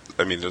one.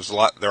 There's a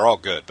lot. They're all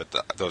good, but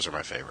those are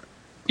my favorite.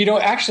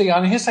 Actually,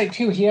 on his site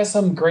too, he has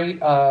some great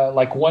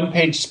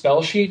one-page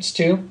spell sheets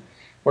too,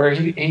 where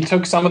he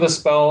took some of the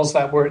spells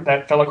that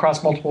fell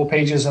across multiple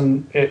pages,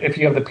 and if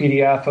you have the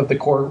PDF of the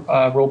core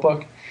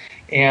rulebook,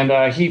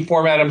 and he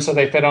formatted them so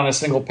they fit on a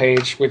single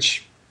page,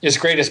 which is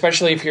great,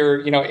 especially if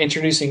you're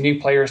introducing new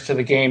players to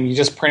the game. You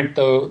just print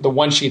the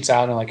one sheets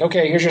out and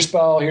okay, here's your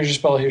spell, here's your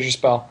spell, here's your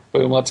spell.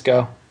 Boom, let's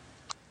go.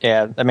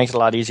 Yeah, that makes it a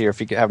lot easier if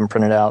you have them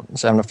printed out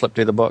instead of having to flip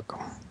through the book.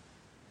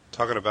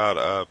 Talking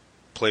about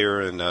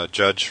player and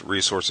judge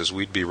resources,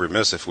 we'd be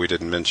remiss if we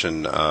didn't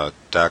mention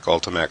Dak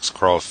Ultimac's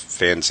Crawl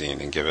fanzine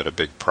and give it a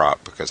big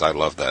prop, because I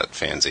love that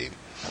fanzine.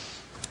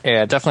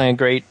 Yeah, definitely a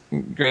great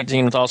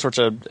zine with all sorts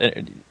of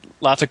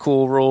lots of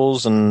cool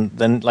rules, and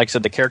then, like I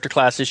said, the character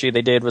class issue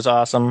they did was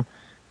awesome.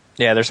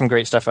 Yeah, there's some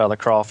great stuff out of the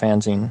Crawl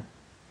fanzine.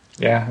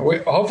 Yeah,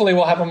 hopefully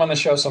we'll have him on the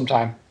show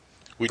sometime.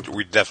 We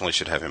definitely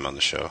should have him on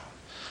the show.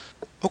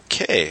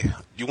 Okay,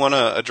 you want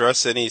to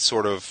address any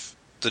sort of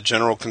the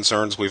general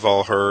concerns we've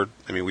all heard?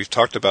 We've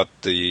talked about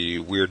the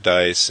weird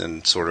dice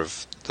and sort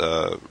of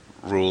the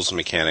rules and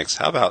mechanics.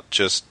 How about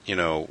just,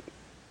 the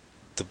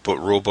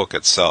rule book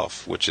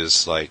itself, which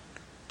is like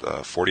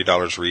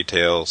 $40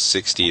 retail,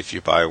 $60 if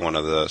you buy one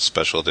of the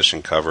special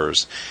edition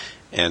covers,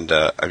 and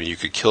you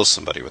could kill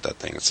somebody with that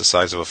thing. It's the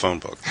size of a phone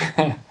book.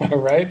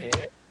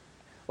 Right?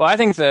 Well, I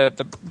think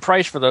the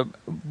price for the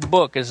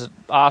book is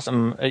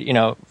awesome.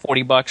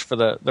 $40 for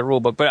the rule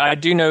book. But I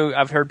do know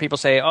I've heard people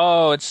say,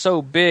 "Oh, it's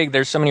so big.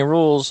 There's so many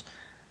rules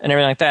and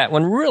everything like that."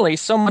 When really,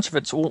 so much of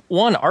it's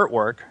one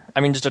artwork.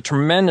 Just a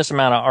tremendous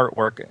amount of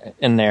artwork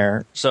in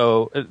there.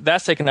 So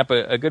that's taken up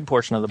a good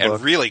portion of the book.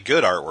 And really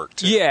good artwork,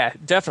 too. Yeah,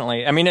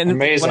 definitely.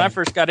 When I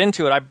first got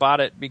into it, I bought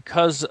it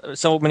because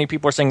so many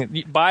people were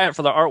saying, buy it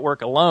for the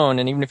artwork alone,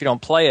 and even if you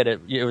don't play it,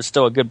 it was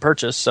still a good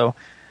purchase. So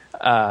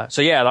yeah,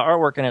 the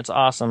artwork in it's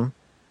awesome.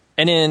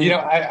 And then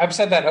I've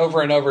said that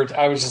over and over.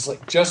 I was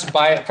just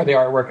buy it for the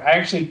artwork.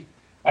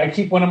 I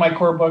keep one of my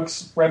core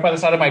books right by the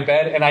side of my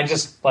bed, and I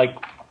just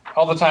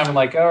all the time. I'm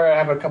like, oh, I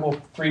have a couple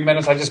 3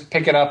 minutes. I just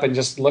pick it up and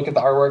just look at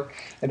the artwork,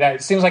 and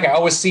it seems like I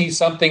always see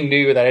something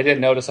new that I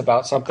didn't notice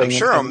about something. I'm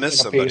sure I'll miss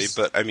somebody,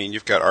 but I mean,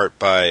 you've got art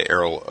by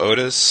Errol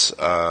Otis,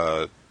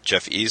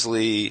 Jeff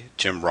Easley,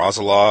 Jim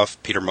Rosaloff,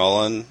 Peter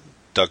Mullen,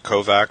 Doug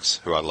Kovacs,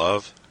 who I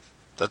love.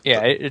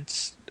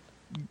 It's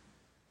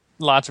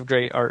lots of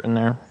great art in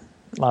there.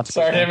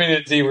 Sorry, I didn't mean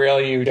to derail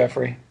you,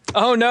 Jeffrey.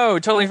 Oh no,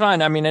 totally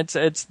fine. I mean, it's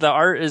the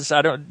art is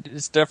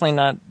it's definitely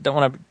not. Don't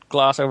want to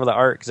gloss over the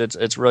art because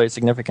it's really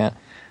significant.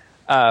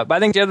 But I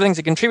think the other things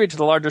that contribute to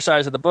the larger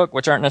size of the book,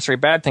 which aren't necessarily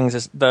bad things,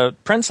 is the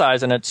print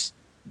size, and it's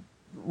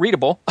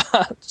readable,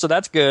 so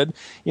that's good.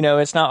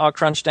 It's not all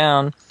crunched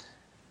down.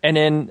 And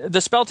then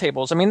the spell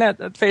tables. I mean,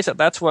 face it,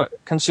 that's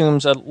what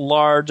consumes a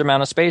large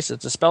amount of space.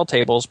 It's the spell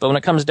tables. But when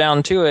it comes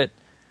down to it,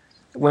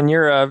 when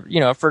you're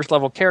a first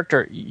level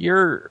character,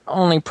 you're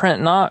only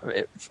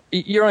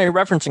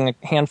referencing a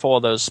handful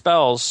of those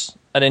spells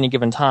at any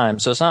given time.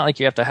 So it's not like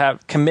you have to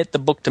commit the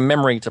book to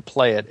memory to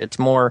play it. It's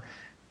more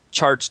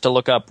charts to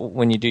look up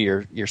when you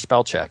do your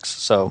spell checks.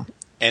 So.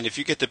 And if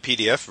you get the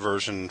PDF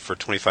version for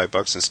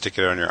 $25 and stick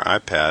it on your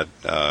iPad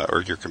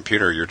or your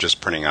computer, you're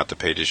just printing out the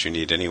pages you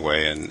need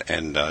anyway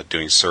and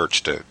doing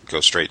search to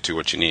go straight to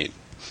what you need.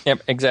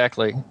 Yep,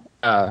 exactly.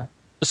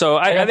 So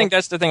I think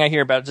that's the thing I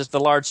hear about, just the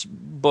large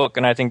book,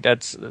 and I think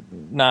that's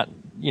not,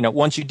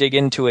 once you dig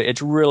into it,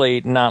 it's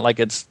really not like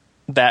it's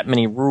that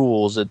many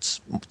rules.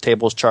 It's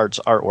tables, charts,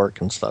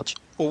 artwork, and such.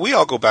 Well, we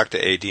all go back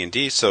to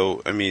AD&D,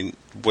 so, I mean,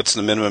 what's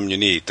the minimum you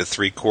need? The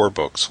 3 core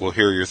books. Well,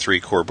 here are your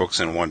 3 core books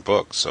in one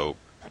book, so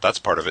that's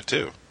part of it,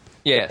 too.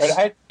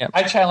 Yes.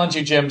 I challenge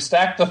you, Jim.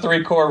 Stack the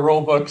 3 core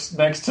rule books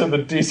next to the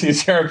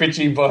DCC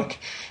RPG book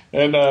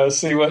and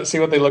see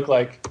what they look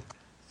like.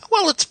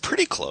 Well, it's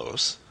pretty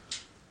close.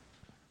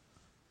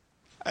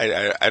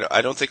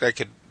 I don't think I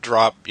could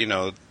drop,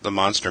 the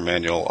monster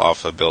manual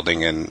off a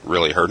building and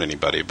really hurt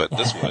anybody, but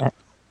this would.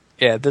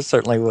 Yeah, this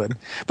certainly would.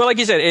 But like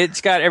you said,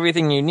 it's got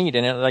everything you need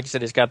in it. Like you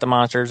said, it's got the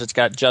monsters, it's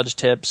got judge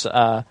tips,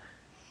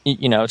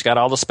 it's got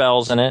all the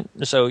spells in it.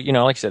 So,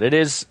 like you said, it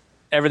is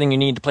everything you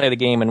need to play the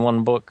game in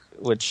one book,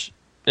 which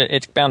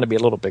it's bound to be a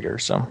little bigger.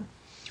 So.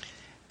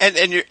 And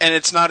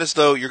it's not as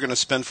though you're going to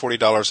spend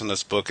 $40 on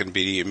this book and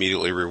be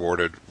immediately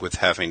rewarded with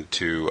having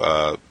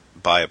to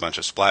buy a bunch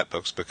of splat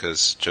books,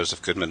 because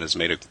Joseph Goodman has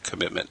made a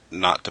commitment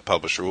not to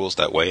publish rules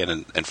that way,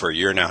 and for a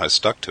year now has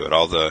stuck to it.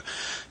 All the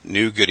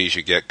new goodies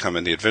you get come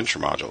in the adventure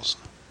modules.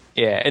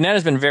 Yeah, and that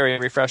has been very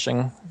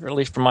refreshing, at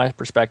least from my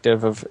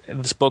perspective. Of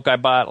this book I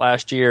bought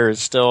last year is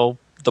still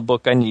the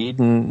book I need,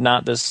 and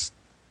not this,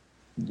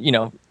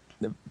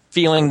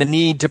 feeling the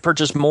need to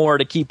purchase more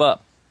to keep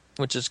up,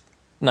 which is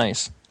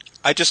nice.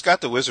 I just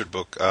got the Wizard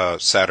book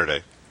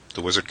Saturday,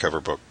 the Wizard cover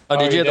book. Oh,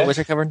 did you have the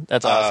Wizard cover?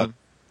 That's awesome.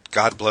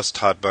 God bless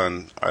Todd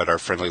Bunn at our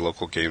friendly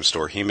local game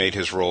store. He made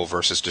his roll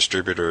versus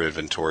distributor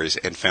inventories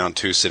and found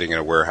 2 sitting in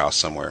a warehouse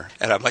somewhere.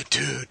 And I'm like,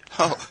 dude,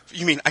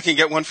 you mean I can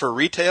get one for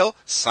retail?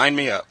 Sign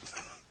me up.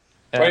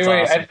 Wait,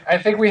 awesome. I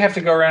think we have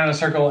to go around in a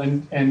circle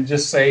and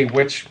just say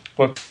which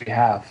book we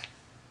have.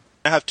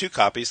 I have 2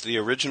 copies, the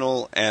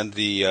original and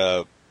the,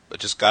 I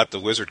just got the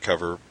Wizard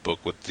cover book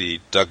with the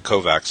Doug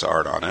Kovacs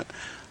art on it.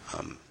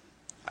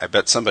 I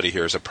bet somebody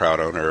here is a proud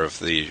owner of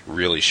the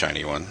really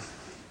shiny one.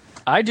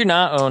 I do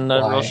not own the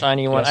real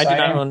shiny one. Yes, I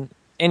do not own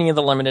any of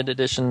the limited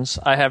editions.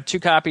 I have 2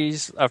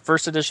 copies, a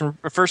first edition,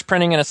 a first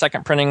printing and a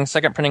second printing.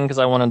 Second printing because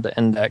I wanted the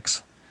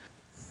index.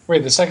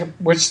 Wait,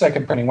 which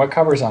second printing? What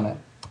cover's on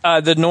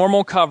it? The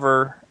normal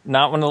cover,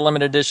 not one of the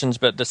limited editions,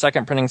 but the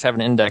second printings have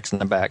an index in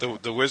the back.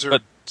 The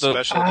Wizard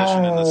special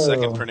edition and the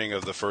second printing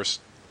of the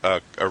first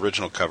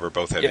original cover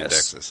both have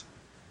indexes.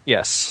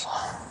 Yes.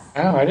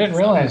 Oh, I didn't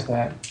realize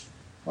that.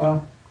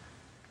 Well...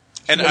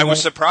 And I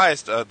was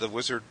surprised the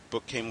Wizard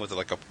book came with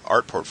like a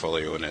art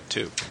portfolio in it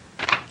too,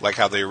 like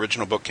how the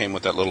original book came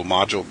with that little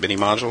mini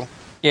module.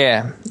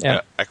 Yeah.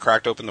 I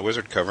cracked open the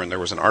Wizard cover and there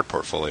was an art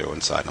portfolio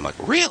inside. I'm like,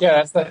 really?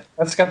 Yeah,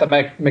 that's got the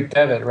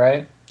McDevitt,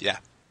 right? Yeah.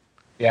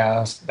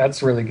 Yeah,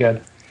 that's really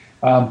good.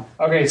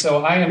 Okay,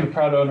 so I am a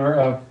proud owner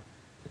of,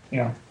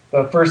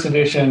 the first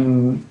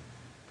edition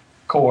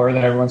core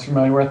that everyone's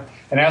familiar with,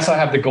 and I also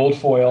have the gold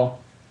foil,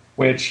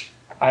 which.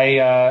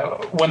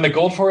 When the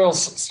gold foils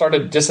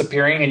started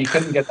disappearing and you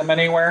couldn't get them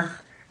anywhere,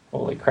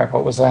 holy crap,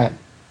 what was that?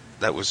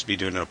 That was me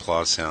doing an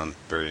applause sound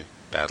very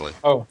badly.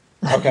 Oh,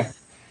 okay.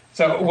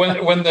 So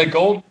when the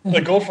gold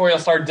foil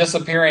started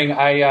disappearing,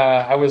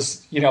 I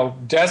was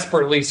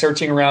desperately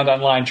searching around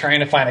online trying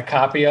to find a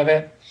copy of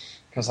it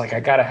because I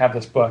got to have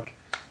this book.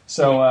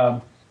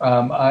 So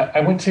I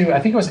went to,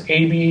 I think it was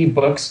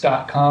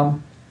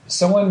abbooks.com.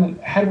 Someone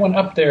had one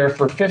up there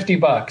for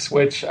 $50,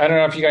 which I don't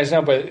know if you guys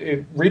know, but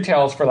it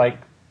retails for like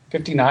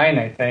 $59,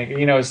 I think.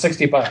 It's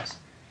 $60.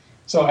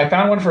 So I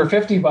found one for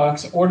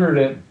 $50, ordered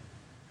it.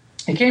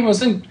 It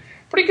was in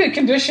pretty good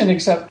condition,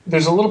 except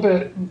there's a little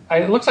bit.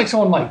 It looks like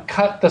someone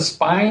cut the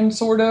spine,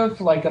 sort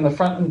of, like on the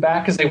front and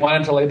back, because they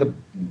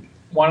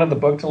wanted the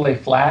book to lay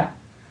flat.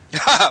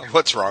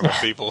 What's wrong with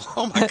people?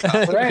 Oh my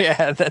god! Right.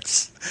 Yeah,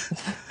 that's.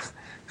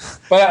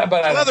 But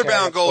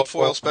leather-bound gold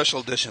foil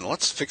special edition.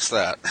 Let's fix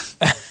that.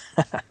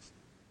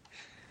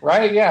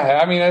 Right? Yeah.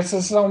 I mean,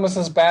 it's almost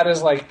as bad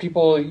as like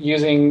people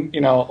using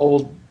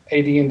old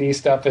AD&D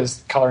stuff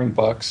as coloring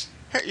books.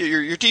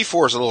 Your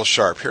D4 is a little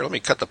sharp. Here, let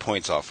me cut the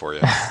points off for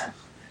you.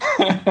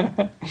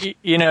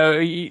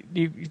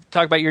 You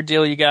talk about your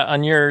deal you got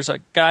on yours. A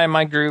guy in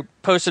my group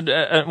posted,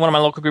 one of my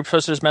local groups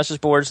posted his message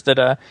boards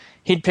that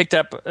he'd picked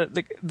up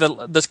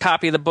this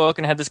copy of the book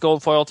and had this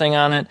gold foil thing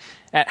on it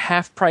at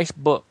half-price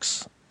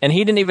books. And he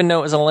didn't even know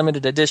it was a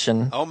limited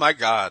edition. Oh, my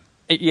God.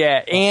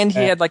 Yeah, and he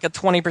had like a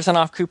 20%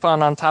 off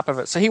coupon on top of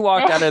it. So he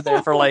walked out of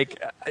there for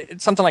like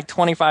something like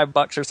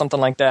 $25 or something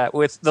like that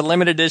with the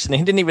limited edition.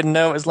 He didn't even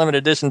know it was limited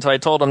edition, so I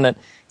told him that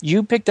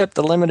you picked up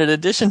the limited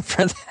edition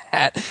for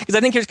that. Because I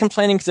think he was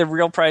complaining because the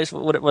real price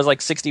was like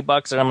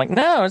 $60. And I'm like,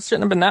 no, it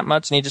shouldn't have been that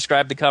much. And he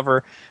described the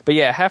cover. But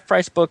yeah,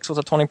 half-price books with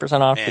a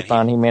 20% off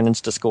coupon. He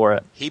managed to score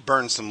it. He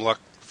burned some luck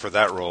for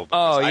that role.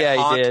 Oh,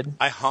 yeah, he did.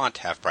 I haunt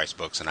half-price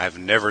books, and I've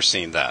never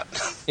seen that.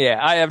 Yeah,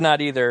 I have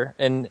not either.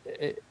 And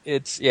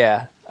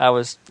I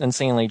was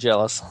insanely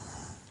jealous.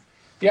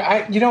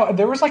 Yeah,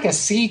 there was like a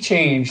sea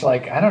change,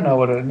 like, I don't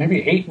know,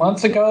 maybe 8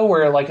 months ago,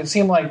 where like it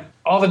seemed like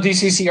all the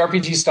DCC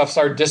RPG stuff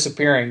started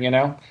disappearing,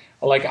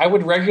 Like I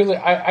would regularly,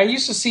 I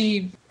used to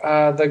see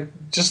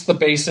the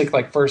basic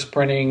like first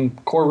printing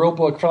core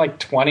rulebook for like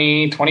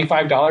 $20,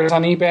 $25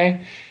 on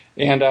eBay.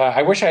 And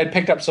I wish I had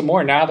picked up some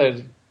more now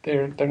that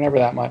they're never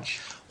that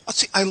much. Well,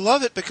 see, I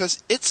love it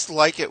because it's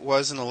like it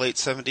was in the late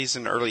 70s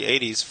and early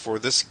 80s for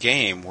this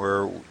game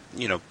where,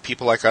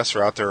 people like us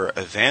are out there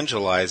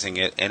evangelizing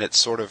it and it's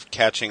sort of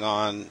catching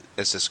on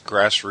as this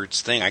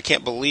grassroots thing. I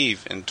can't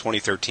believe in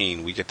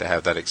 2013 we get to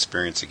have that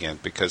experience again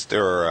because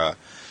there are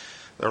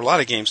a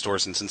lot of game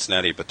stores in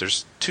Cincinnati, but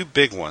there's two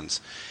big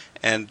ones.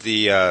 And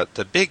the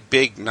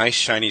big, nice,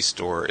 shiny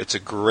store, it's a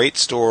great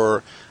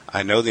store.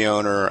 I know the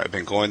owner. I've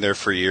been going there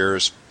for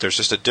years. There's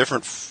just a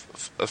different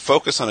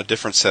focus on a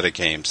different set of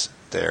games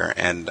there,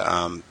 and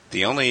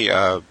the only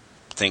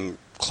thing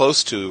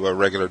close to a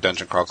regular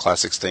Dungeon Crawl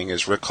Classics thing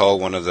is Rick Hull,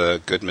 one of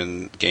the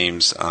Goodman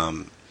Games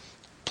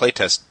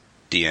playtest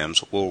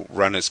DMs, will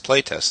run his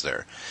playtest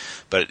there.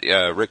 But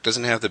Rick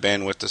doesn't have the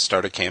bandwidth to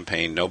start a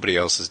campaign. Nobody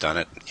else has done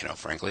it.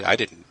 Frankly, I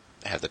didn't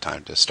have the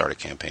time to start a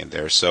campaign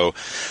there. So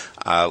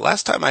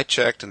last time I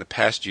checked, in the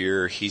past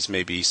year, he's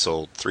maybe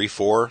sold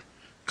 3-4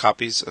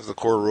 copies of the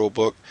core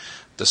rulebook.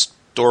 The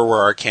store where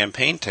our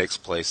campaign takes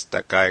place,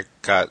 that guy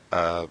got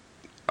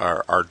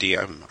our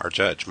DM, our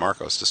judge,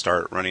 Marcos, to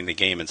start running the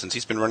game. And since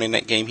he's been running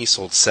that game, he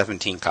sold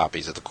 17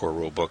 copies of the core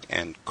rulebook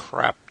and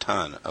crap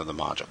ton of the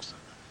modules.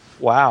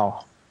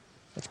 Wow.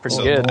 That's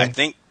pretty good. I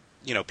think,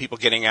 people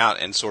getting out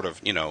and sort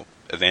of,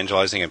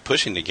 evangelizing and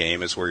pushing the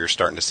game is where you're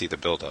starting to see the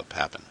build-up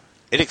happen.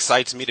 It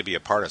excites me to be a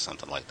part of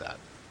something like that.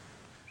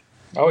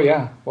 Oh,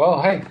 yeah.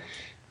 Well, hey,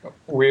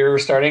 we're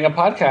starting a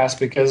podcast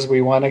because we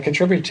want to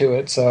contribute to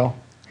it, so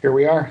here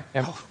we are.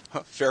 Yep.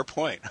 Oh, fair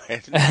point.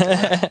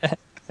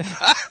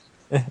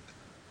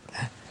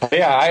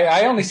 Yeah,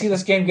 I only see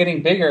this game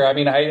getting bigger. I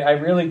mean, I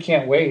really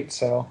can't wait,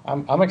 so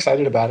I'm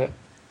excited about it.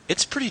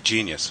 It's pretty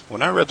genius.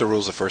 When I read the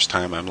rules the first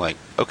time, I'm like,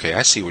 okay,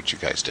 I see what you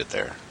guys did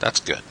there. That's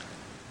good.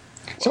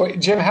 So,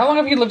 Jim, how long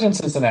have you lived in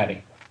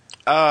Cincinnati?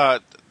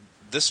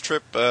 This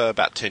trip,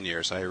 about 10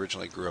 years. I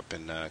originally grew up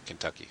in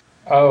Kentucky.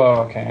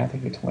 Oh, okay. I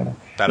think you told me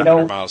that. About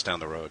 100 miles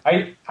down the road.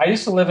 I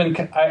used to live in...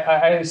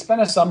 I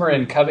spent a summer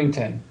in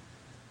Covington.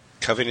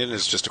 Covington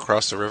is just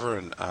across the river,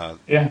 and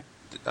yeah,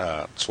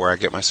 it's where I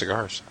get my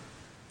cigars.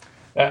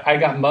 I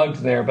got mugged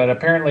there, but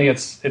apparently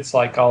it's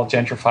like all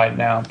gentrified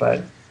now.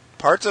 But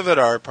parts of it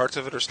are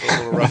still a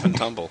little rough and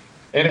tumble.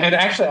 And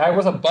actually, I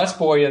was a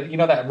busboy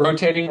at that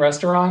rotating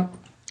restaurant.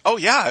 Oh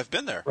yeah, I've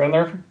been there.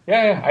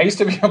 Yeah. I used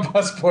to be a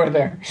busboy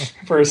there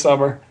for a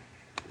summer.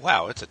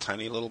 Wow, it's a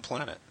tiny little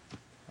planet.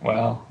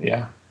 Well,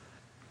 yeah.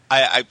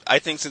 I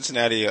think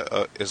Cincinnati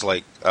is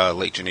like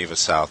Lake Geneva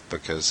South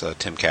because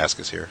Tim Kask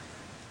is here.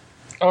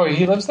 Oh,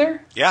 he lives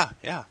there? Yeah.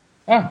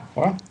 Oh,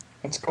 well,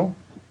 that's cool.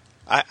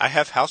 I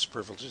have house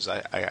privileges.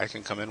 I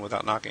can come in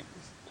without knocking.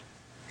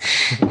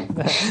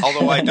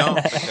 Although I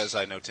don't because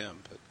I know Tim.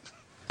 But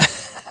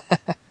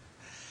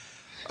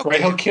okay.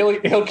 Right,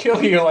 he'll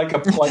kill you like a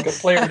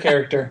player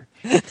character.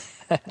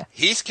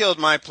 He's killed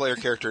my player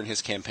character in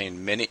his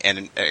campaign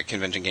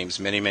convention games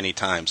many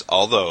times.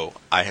 Although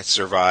I had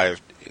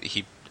survived,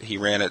 he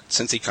ran at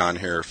CincyCon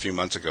here a few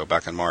months ago,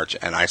 back in March,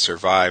 and I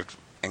survived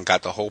and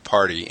got the whole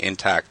party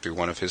intact through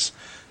one of his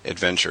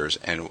adventures,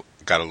 and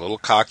got a little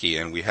cocky.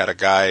 And we had a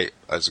guy,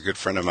 as a good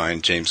friend of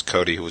mine, James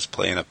Cody, who was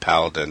playing a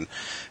paladin,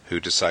 who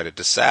decided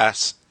to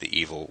sass the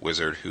evil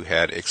wizard who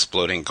had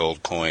exploding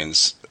gold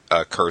coins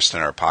cursed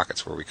in our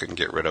pockets where we couldn't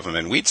get rid of them.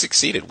 And we'd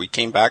succeeded. We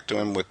came back to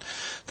him with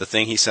the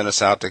thing he sent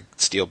us out to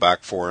steal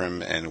back for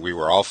him, and we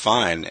were all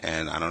fine.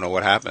 And I don't know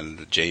what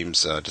happened.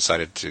 James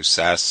decided to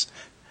sass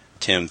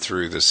Tim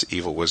through this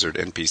evil wizard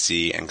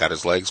NPC and got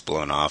his legs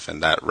blown off,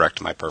 and that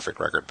wrecked my perfect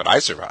record. But I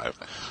survived.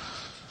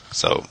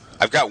 So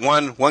I've got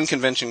one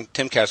convention,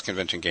 Tim Kask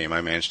convention game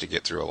I managed to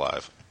get through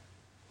alive.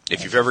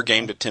 If you've ever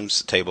gamed at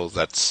Tim's table,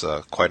 that's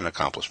quite an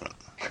accomplishment.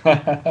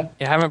 Yeah,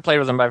 I haven't played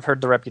with him, but I've heard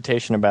the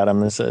reputation about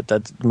him.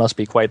 That must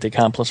be quite the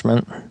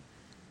accomplishment.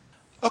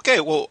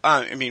 Okay, well,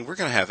 I mean, we're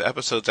going to have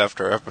episodes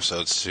after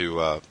episodes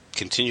to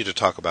continue to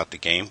talk about the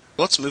game.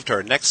 Let's move to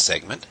our next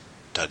segment,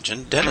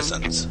 Dungeon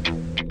Denizens.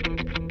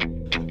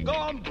 Go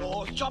on,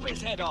 boss. Chop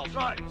his head off.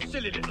 Right,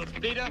 silly little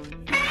bleeder.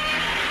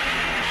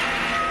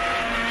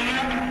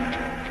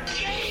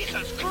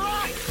 Jesus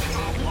Christ!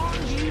 I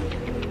warned you.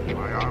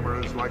 My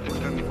armor is like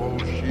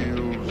tenfold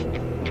shields.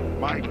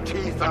 My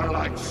teeth are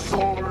like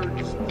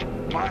swords.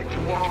 My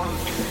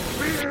claws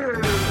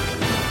spears.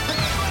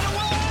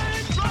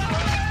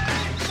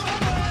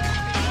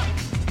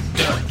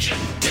 Dungeon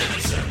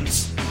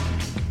Denizens.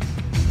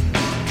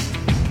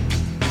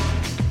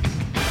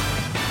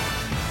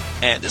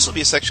 And this will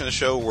be a section of the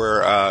show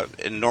where,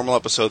 in normal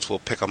episodes, we'll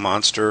pick a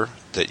monster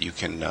that you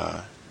can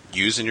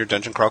use in your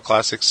Dungeon Crawl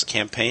Classics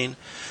campaign.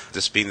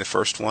 This being the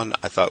first one,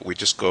 I thought we'd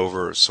just go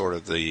over sort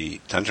of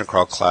the Dungeon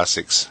Crawl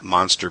Classics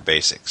monster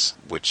basics,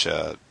 which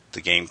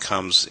the game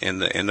comes in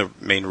the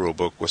main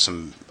rulebook with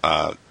some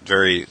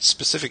very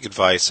specific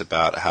advice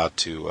about how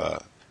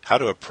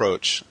to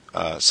approach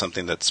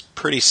something that's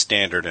pretty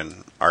standard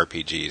in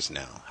RPGs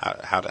now.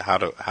 How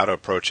to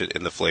approach it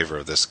in the flavor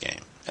of this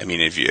game. I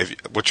mean,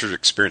 what's your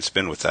experience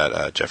been with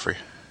that, Jeffrey?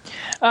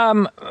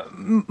 Pretty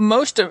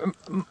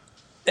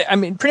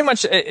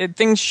much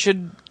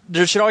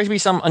there should always be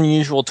some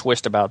unusual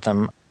twist about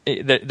them.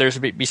 There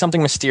should be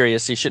something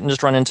mysterious. You shouldn't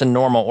just run into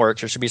normal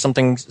orcs. There should be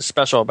something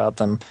special about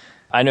them.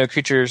 I know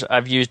creatures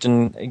I've used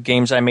in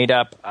games I made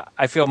up.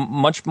 I feel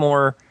much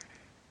more,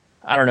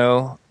 I don't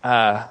know,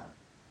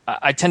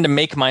 I tend to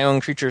make my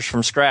own creatures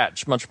from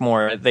scratch much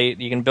more.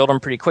 You can build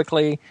them pretty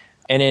quickly,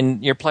 and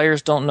then your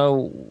players don't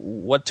know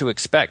what to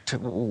expect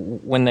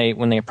when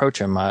they approach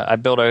them. I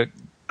built a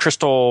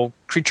crystal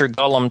creature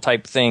golem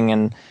type thing,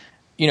 and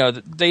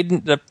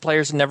the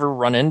players never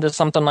run into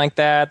something like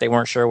that. They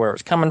weren't sure where it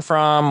was coming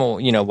from, or,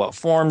 what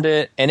formed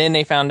it. And then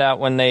they found out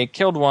when they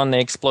killed one,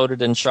 they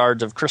exploded in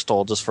shards of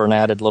crystal just for an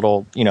added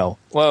little,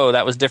 whoa,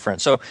 that was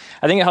different. So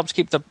I think it helps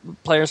keep the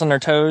players on their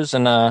toes,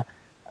 and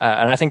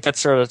I think that's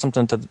sort of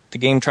something the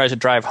game tries to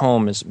drive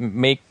home, is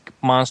make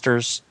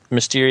monsters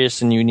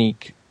mysterious and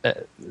unique.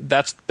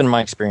 That's been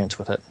my experience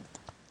with it.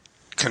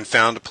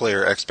 Confound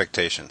player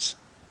expectations.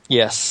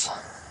 Yes.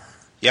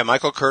 Yeah,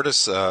 Michael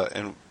Curtis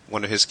in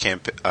one of his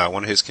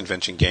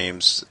convention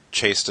games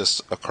chased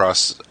us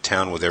across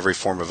town with every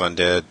form of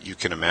undead you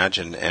can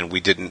imagine, and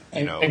we didn't,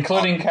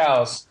 including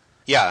cows.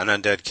 Yeah, an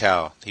undead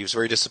cow. He was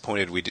very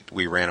disappointed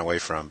we ran away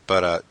from.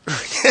 But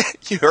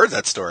you heard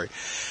that story.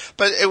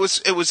 But it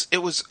was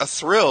a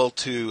thrill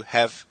to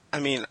have. I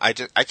mean, I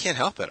can't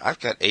help it. I've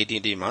got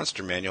AD&D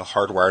Monster Manual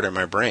hardwired in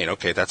my brain.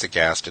 Okay, that's a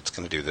ghast. It's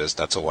going to do this.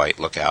 That's a white.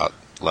 Look out.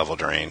 Level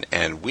drain.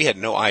 And we had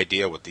no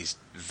idea what these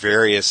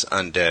various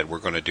undead were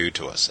going to do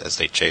to us as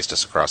they chased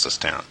us across this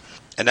town.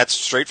 And that's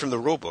straight from the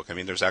rulebook. I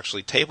mean, there's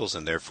actually tables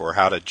in there for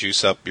how to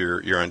juice up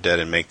your undead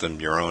and make them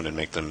your own and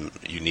make them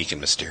unique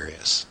and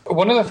mysterious.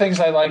 One of the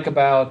things I like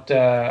about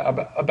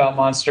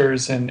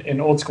monsters in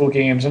old school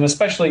games, and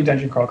especially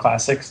Dungeon Crawl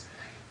Classics,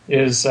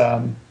 is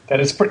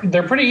that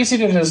they're pretty easy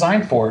to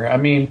design for. I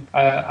mean,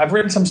 I've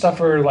written some stuff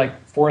for like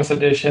 4th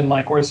edition,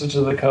 like Wizards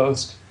of the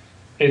Coast.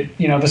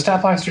 The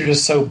stat blocks are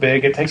just so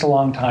big; it takes a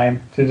long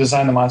time to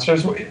design the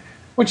monsters,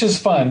 which is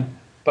fun.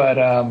 But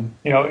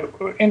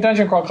in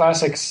Dungeon Crawl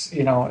Classics,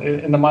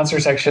 in the monster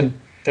section,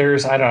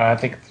 there's I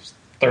think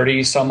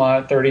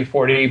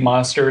 40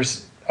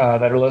 monsters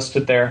that are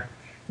listed there.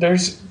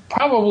 There's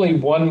probably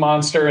one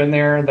monster in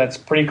there that's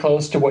pretty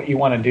close to what you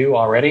want to do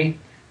already.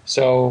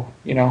 So,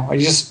 I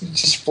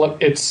just flip.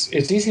 It's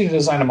easy to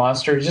design a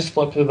monster. You just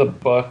flip through the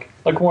book.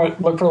 Look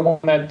for one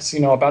that's,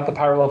 about the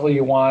power level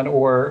you want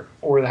or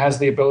that has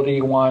the ability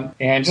you want.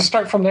 And just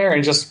start from there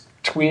and just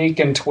tweak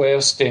and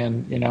twist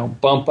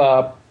and, bump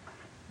up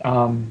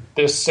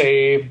this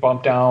save,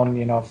 bump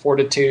down,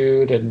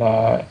 fortitude and,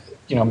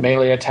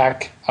 melee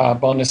attack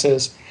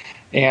bonuses.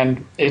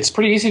 And it's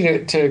pretty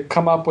easy to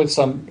come up with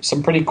some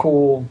pretty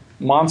cool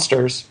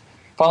monsters.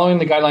 Following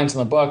the guidelines in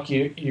the book,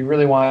 you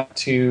really want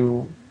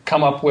to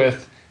come up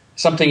with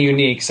something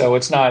unique. So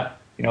it's not,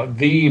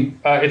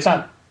 it's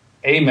not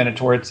a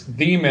Minotaur, it's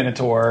the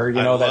Minotaur.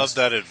 I love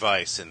that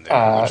advice in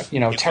there.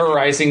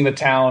 Terrorizing the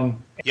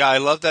town. Yeah, I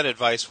love that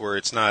advice where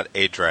it's not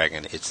a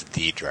dragon, it's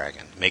the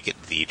dragon. Make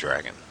it the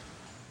dragon.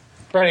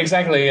 Right,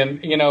 exactly.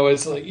 And,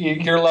 it's like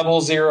your level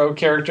 0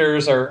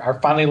 characters are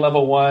finally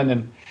level 1,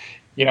 and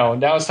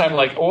now it's time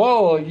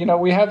whoa,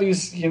 we have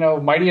these,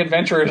 mighty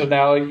adventurers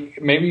now.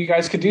 Maybe you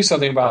guys could do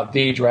something about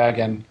the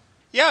dragon.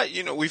 Yeah,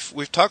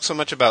 we've talked so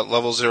much about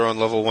level 0 and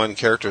level 1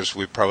 characters.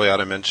 We probably ought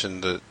to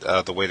mention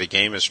that the way the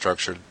game is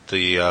structured,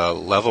 the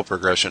level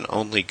progression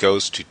only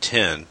goes to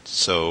 10.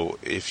 So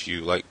if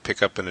you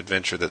pick up an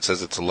adventure that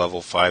says it's a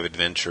level 5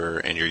 adventure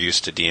and you're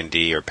used to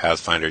D&D or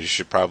Pathfinder, you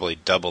should probably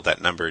double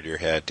that number in your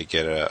head to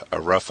get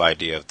a rough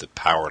idea of the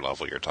power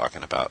level you're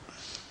talking about.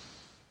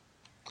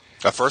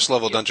 A first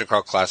level Dungeon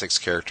Crawl Classics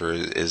character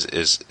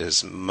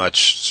is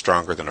much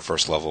stronger than a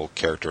first level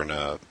character in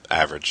a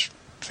average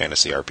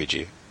fantasy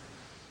RPG.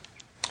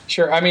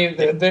 Sure. I mean,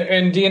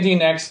 in D&D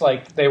Next,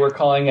 they were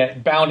calling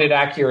it bounded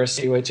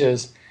accuracy, which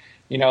is,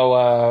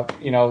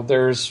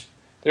 there's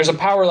a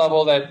power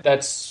level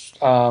that's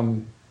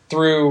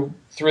through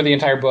the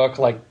entire book.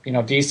 Like,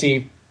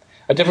 DC,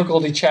 a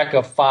difficulty check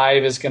of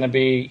 5 is going to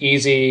be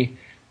easy,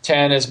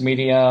 10 is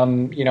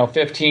medium,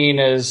 15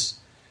 is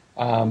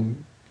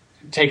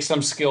takes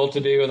some skill to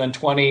do, and then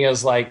 20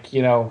 is like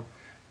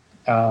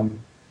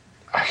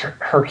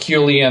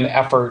Herculean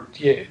effort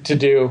to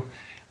do.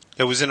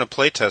 It was in a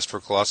playtest for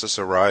Colossus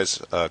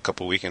Arise a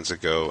couple weekends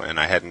ago, and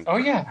I hadn't. Oh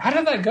yeah, how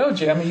did that go,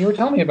 Jim? You were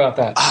telling me about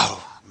that.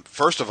 Oh,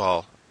 first of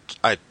all,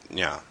 I'm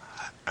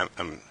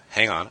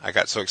hang on. I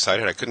got so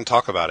excited I couldn't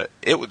talk about it.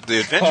 The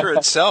adventure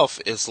itself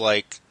is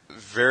like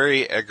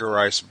very Edgar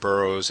Rice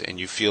Burroughs, and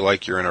you feel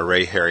like you're in a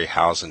Ray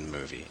Harryhausen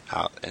movie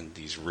out in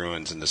these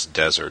ruins in this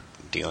desert,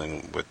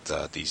 dealing with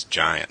these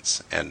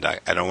giants. And I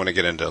don't want to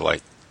get into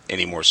like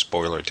any more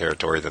spoiler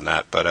territory than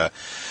that, but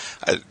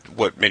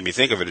what made me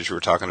think of it is you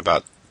were talking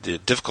about the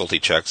difficulty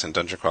checks in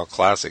Dungeon Crawl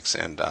Classics,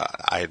 and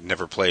I had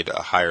never played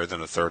a higher than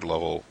a 3rd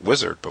level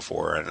wizard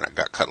before, and I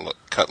got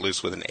cut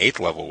loose with an 8th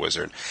level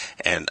wizard,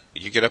 and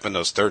you get up in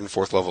those 3rd and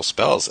 4th level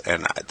spells,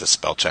 and the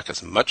spell check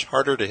is much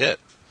harder to hit.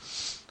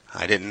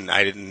 I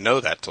didn't know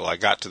that till I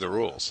got to the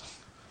rules.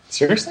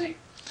 Seriously?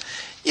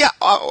 Yeah.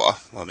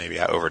 Well, maybe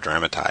I over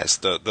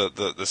dramatized.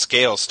 The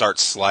scale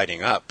starts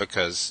sliding up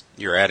because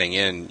you're adding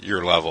in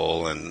your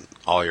level and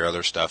all your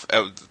other stuff.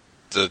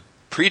 The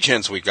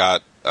pre-gens we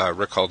got.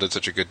 Rick Hall did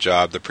such a good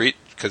job.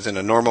 Because in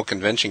a normal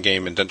convention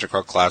game in Dungeon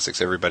Crawl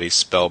Classics, everybody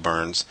spell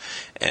burns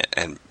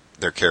and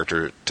their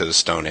character to the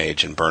Stone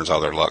Age and burns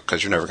all their luck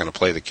because you're never going to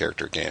play the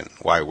character again.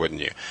 Why wouldn't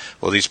you?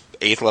 Well, these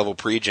 8th level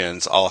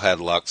pre-gens all had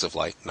lucks of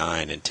like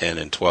 9 and 10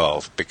 and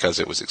 12 because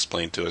it was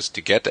explained to us to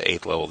get to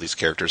 8th level, these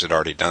characters had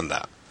already done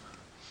that.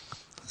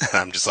 And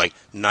I'm just like,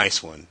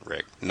 nice one,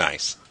 Rick.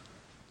 Nice.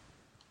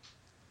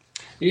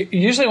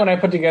 Usually when I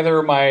put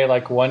together my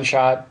like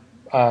one-shot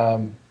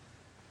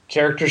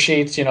character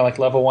sheets, like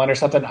level 1 or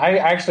something, I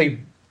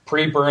actually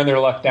pre-burn their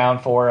luck down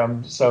for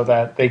them so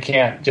that they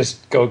can't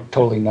just go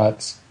totally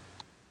nuts.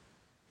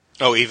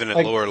 Oh, even at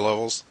lower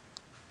levels?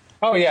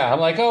 Oh, yeah. I'm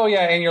like, oh,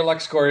 yeah, and your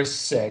luck score is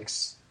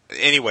 6.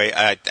 Anyway,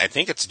 I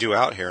think it's due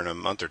out here in a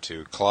month or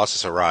two.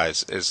 Colossus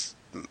Arise is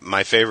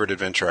my favorite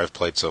adventure I've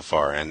played so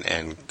far,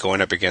 and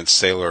going up against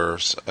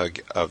Sailors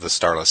of the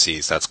Starless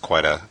Seas, that's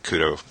quite a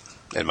kudo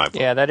in my book.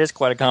 Yeah, that is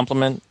quite a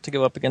compliment to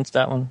go up against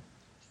that one.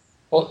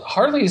 Well,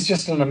 Harley is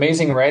just an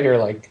amazing writer.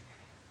 Like,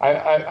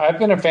 I've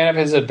been a fan of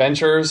his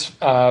adventures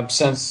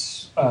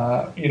since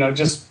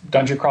just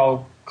Dungeon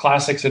Crawl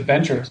Classics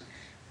adventures.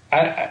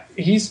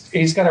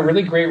 He's got a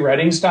really great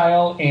writing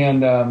style,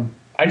 and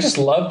I just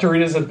love to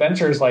read his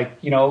adventures.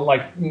 Like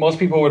most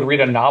people would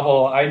read a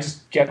novel, I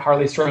just get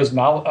Harley Stroh's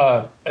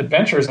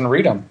adventures and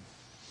read them.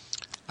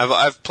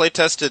 I've play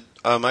tested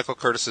Michael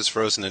Curtis's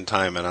Frozen in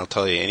Time, and I'll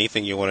tell you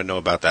anything you want to know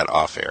about that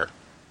off air.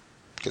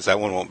 Because that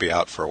one won't be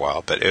out for a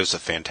while, but it was a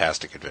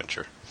fantastic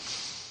adventure.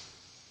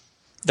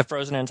 The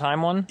Frozen in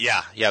Time one?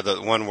 Yeah, the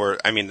one where,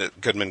 the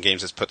Goodman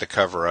Games has put the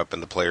cover up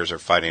and the players are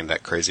fighting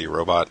that crazy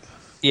robot.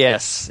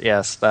 Yes,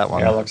 that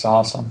one. Yeah, it looks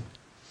awesome.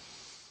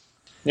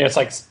 Yeah, it's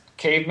like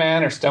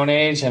caveman or Stone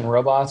Age and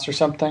robots or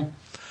something.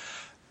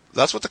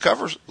 That's what the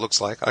cover looks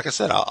like. Like I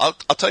said, I'll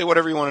tell you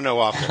whatever you want to know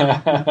off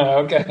there.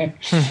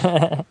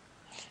 Okay.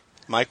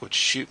 Mike would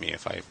shoot me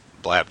if I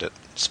blabbed it.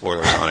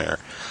 Spoilers on air.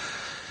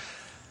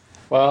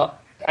 Well,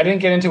 I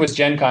didn't get into his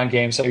Gen Con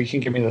game, so you can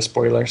give me the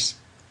spoilers.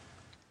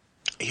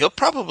 He'll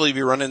probably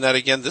be running that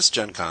again this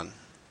Gen Con.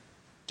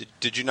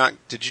 Did you not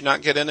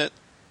get in it?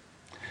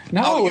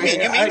 No, oh, you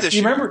mean this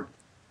year? Remember?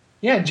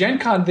 Yeah, Gen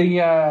Con.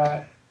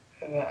 I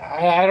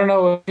don't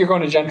know if you're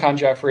going to Gen Con,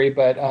 Jeffrey,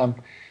 but all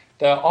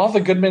the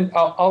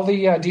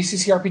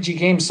DCC RPG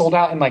games sold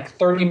out in like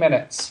 30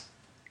 minutes.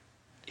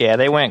 Yeah,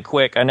 they went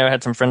quick. I know I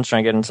had some friends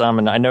trying to get in some,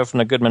 and I know from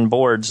the Goodman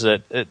boards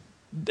that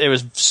it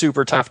was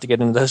super tough to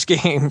get into those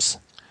games.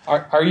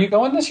 Are you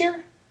going this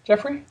year,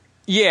 Jeffrey?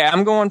 Yeah,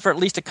 I'm going for at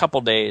least a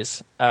couple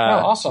days.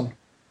 Awesome.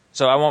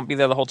 So I won't be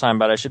there the whole time,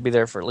 but I should be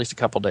there for at least a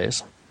couple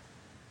days.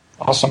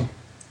 Awesome.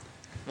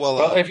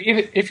 Well,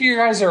 if you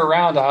guys are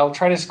around, I'll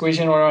try to squeeze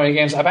in one of my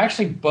games. I've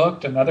actually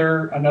booked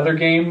another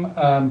game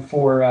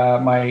for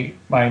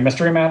my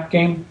mystery map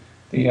game,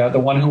 the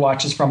one who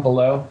watches from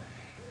below.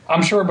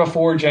 I'm sure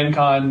before Gen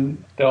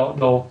Con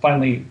they'll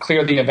finally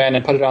clear the event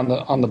and put it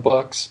on the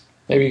books.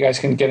 Maybe you guys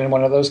can get in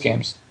one of those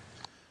games.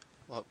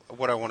 Well,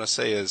 what I want to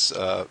say is,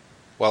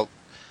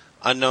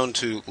 unknown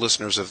to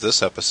listeners of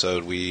this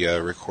episode, we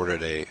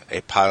recorded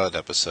a pilot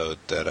episode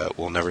that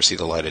will never see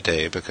the light of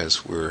day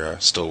because we're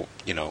still,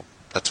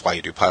 that's why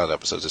you do pilot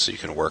episodes, is so you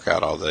can work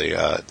out all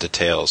the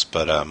details.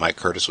 But Mike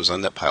Curtis was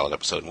on that pilot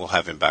episode, and we'll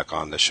have him back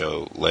on the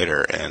show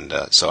later. And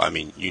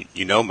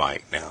you know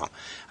Mike now.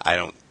 I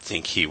don't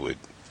think he would.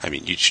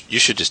 You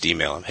should just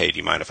email him. Hey, do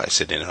you mind if I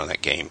sit in on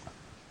that game?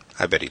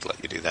 I bet he'd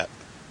let you do that.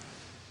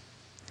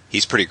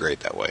 He's pretty great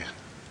that way.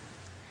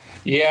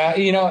 Yeah,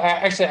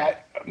 actually,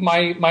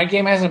 my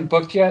game hasn't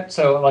booked yet,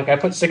 so I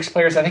put 6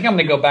 players. I think I'm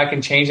going to go back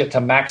and change it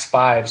to max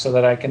 5 so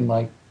that I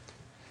can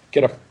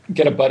get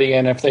a buddy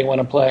in if they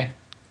want to play.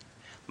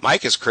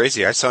 Mike is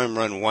crazy. I saw him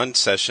run one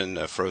session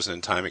of Frozen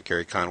in Time at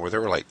Gary Con where there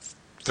were like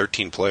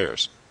 13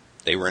 players.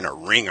 They were in a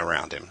ring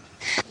around him.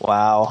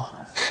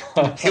 Wow.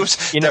 He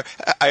was.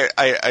 I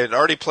had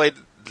already played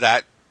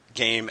that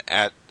game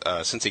at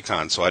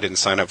CincyCon, so I didn't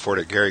sign up for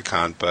it at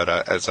GaryCon. But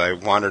as I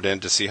wandered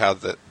in to see how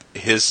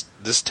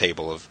this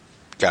table of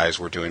guys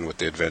were doing with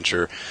the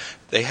adventure,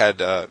 they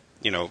had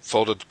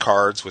folded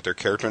cards with their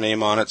character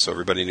name on it, so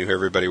everybody knew who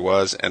everybody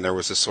was, and there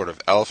was this sort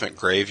of elephant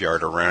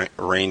graveyard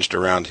arranged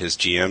around his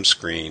GM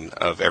screen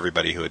of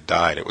everybody who had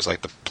died. It was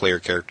like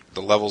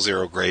the level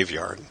 0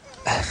 graveyard.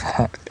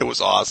 It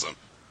was awesome.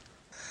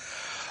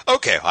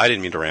 Okay, I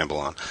didn't mean to ramble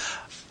on.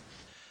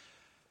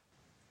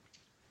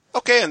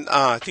 Okay, and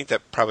I think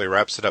that probably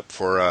wraps it up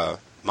for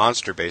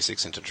Monster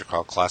Basics and Dungeon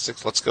Crawl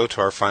Classics. Let's go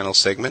to our final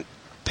segment,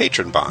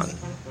 Patron Bond.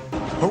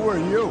 Who are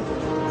you?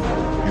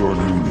 Your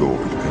new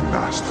lord and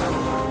master.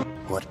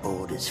 What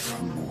orders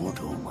from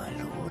Mordor, my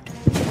lord?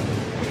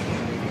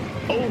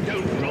 Oh,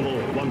 don't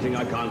grovel. One thing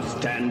I can't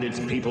stand, it's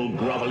people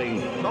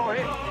groveling. Sorry.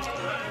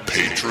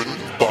 Patron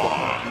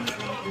Bond.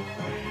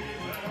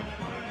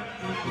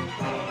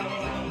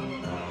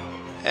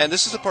 And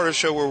this is the part of the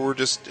show where we're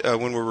just,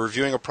 when we're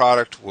reviewing a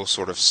product, we'll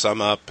sort of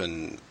sum up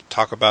and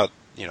talk about,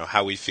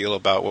 how we feel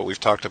about what we've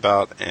talked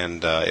about.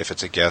 And if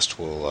it's a guest,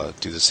 we'll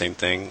do the same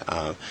thing.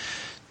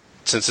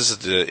 Since this is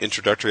the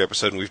introductory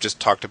episode and we've just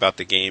talked about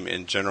the game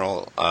in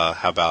general,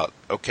 how about,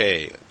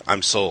 okay,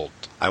 I'm sold.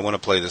 I want to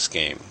play this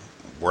game.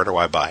 Where do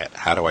I buy it?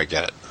 How do I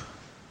get it?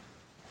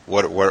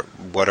 What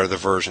are the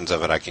versions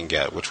of it I can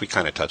get, which we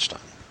kind of touched on.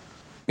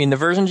 I mean, the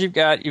versions you've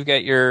got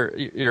your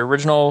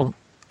original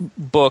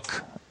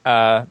book,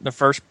 the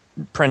first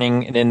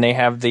printing, and then they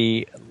have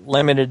the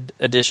limited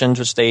editions,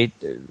 which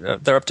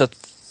they're up to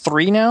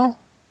 3 now,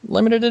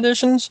 limited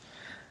editions.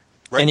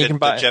 Right, and you can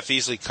buy the Jeff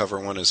Easley cover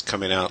one is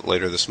coming out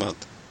later this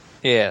month.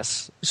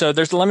 Yes, so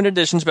there's the limited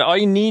editions, but all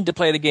you need to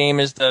play the game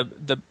is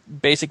the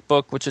basic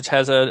book, which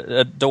has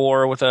a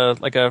door with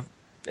a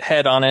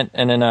head on it,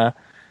 and then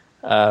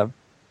a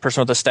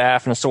person with a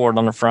staff and a sword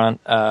on the front.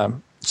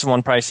 It's the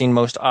one probably seen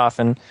most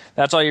often.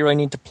 That's all you really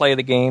need to play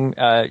the game.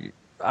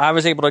 I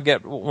was able to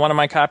get one of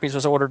my copies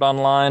was ordered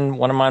online.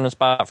 One of mine was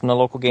bought from the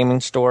local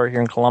gaming store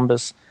here in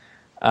Columbus.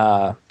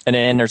 And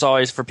then there's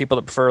always, for people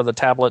that prefer the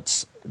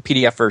tablets,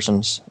 PDF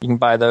versions. You can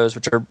buy those,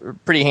 which are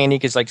pretty handy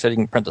because, like I said, you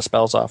can print the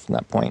spells off from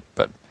that point.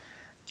 But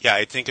yeah,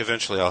 I think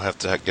eventually I'll have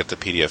to get the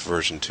PDF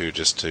version too,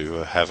 just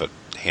to have it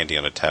handy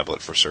on a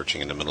tablet for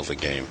searching in the middle of a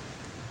game.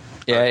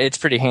 Yeah, it's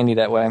pretty handy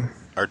that way.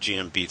 Our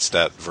GM beats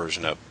that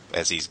version up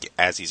as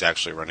he's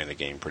actually running the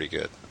game pretty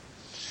good.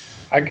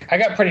 I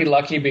got pretty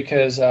lucky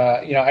because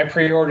I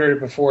pre-ordered it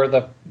before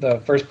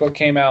the first book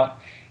came out,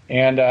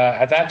 and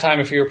at that time,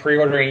 if you were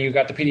pre-ordering, you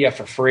got the PDF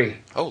for free.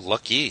 Oh,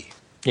 lucky!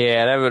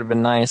 Yeah, that would have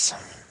been nice.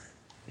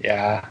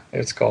 Yeah,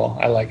 it's cool.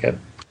 I like it.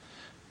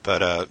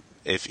 But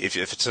if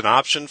it's an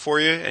option for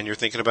you and you're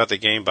thinking about the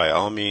game, by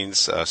all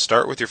means,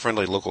 start with your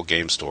friendly local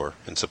game store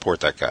and support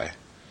that guy.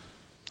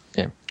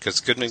 Yeah, because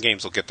Goodman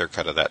Games will get their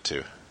cut of that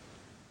too.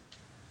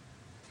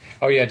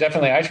 Oh yeah,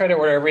 definitely. I try to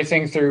order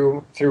everything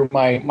through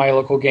my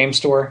local game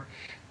store.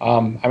 I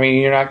mean,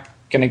 you're not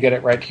going to get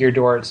it right to your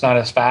door. It's not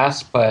as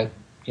fast, but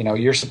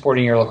you're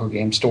supporting your local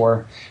game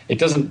store. It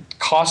doesn't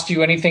cost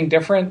you anything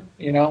different.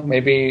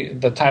 Maybe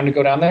the time to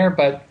go down there,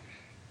 but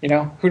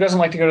who doesn't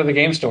like to go to the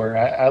game store?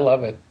 I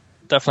love it.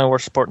 Definitely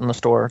worth supporting the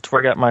store. It's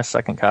where I got my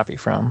second copy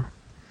from.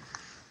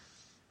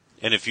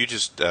 And if you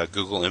just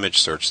Google image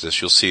search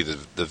this, you'll see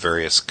the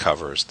various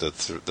covers,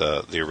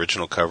 the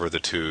original cover,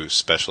 the 2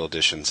 special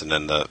editions, and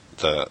then the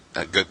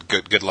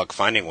good luck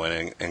finding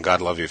one, and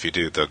God love you if you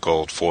do, the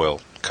gold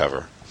foil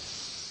cover.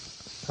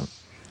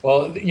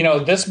 Well,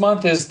 this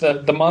month is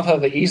the month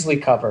of the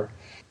Easley cover,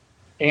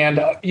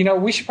 and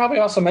we should probably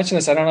also mention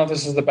this. I don't know if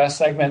this is the best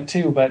segment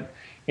too, but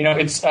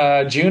it's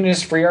June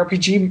is Free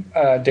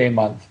RPG Day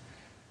month.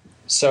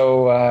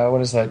 So what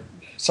is that?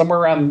 Somewhere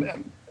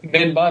around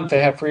mid-month,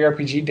 they have Free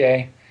RPG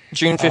Day.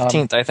 June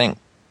 15th, I think.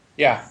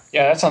 Yeah,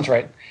 that sounds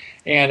right.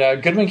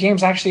 And Goodman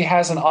Games actually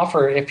has an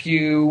offer. If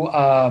you,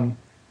 I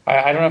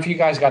don't know if you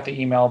guys got the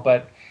email,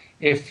 but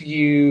if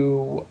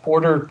you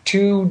order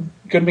 2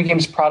 Goodman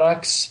Games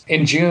products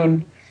in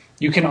June,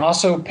 you can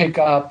also pick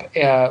up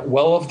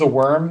Well of the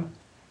Worm,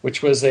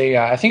 which was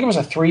I think it was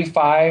a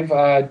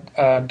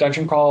 3.5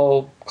 Dungeon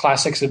Crawl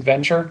Classics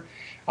adventure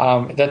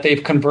that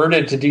they've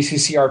converted to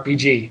DCC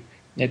RPG.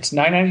 It's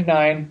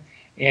 $9.99.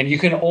 And you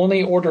can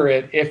only order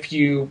it if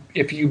you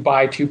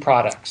buy 2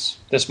 products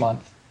this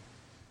month.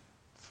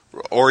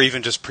 Or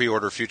even just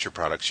pre-order future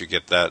products. You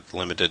get that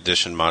limited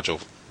edition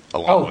module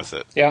along with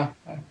it. Yeah,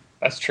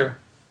 that's true.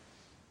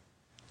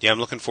 Yeah, I'm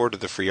looking forward to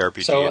the Free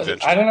RPG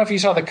adventure. I don't know if you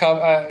saw the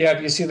cover.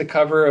 If you see the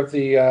cover of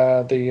the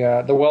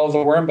Well of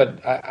the Worm,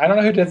 but I don't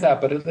know who did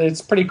that, but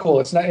it's pretty cool.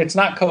 It's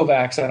not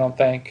Kovacs, I don't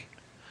think.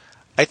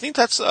 I think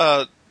that's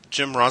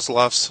Jim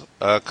Rosloff's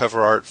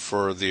cover art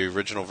for the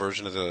original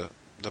version of the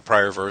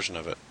prior version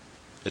of it.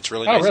 It's a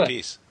really nice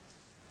piece.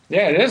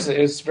 Yeah, it is.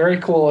 It's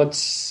very cool.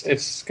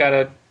 It's got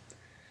a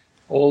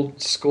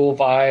old school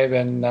vibe,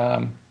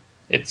 and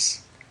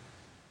it's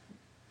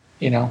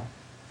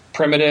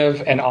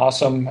primitive and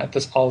awesome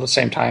all at the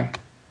same time.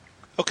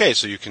 Okay,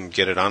 so you can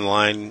get it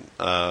online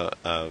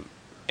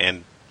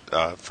and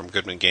from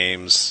Goodman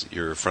Games,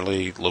 your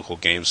friendly local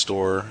game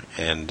store,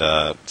 and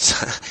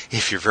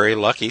if you're very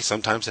lucky,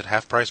 sometimes at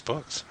half-price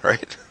books,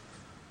 right?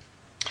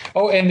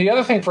 Oh, and the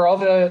other thing for all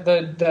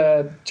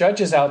the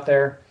judges out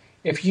there,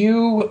 if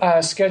you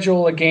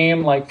schedule a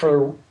game like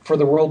for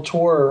the World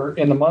Tour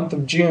in the month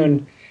of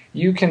June,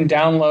 you can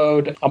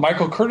download a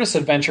Michael Curtis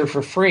adventure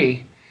for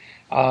free.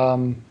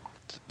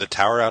 The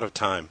Tower Out of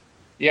Time.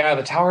 Yeah,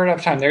 the Tower Out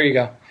of Time. There you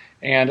go.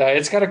 And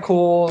it's got a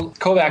cool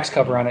Kovacs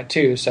cover on it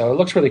too, so it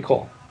looks really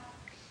cool.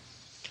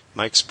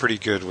 Mike's pretty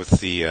good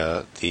with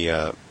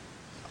the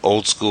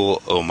old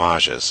school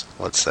homages,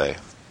 let's say.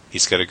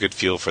 He's got a good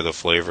feel for the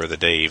flavor of the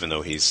day, even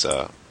though he's,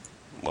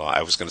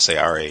 I was going to say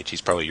our age.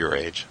 He's probably your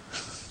age.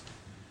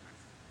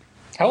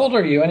 How old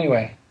are you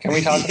anyway? Can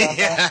we talk about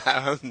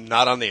that?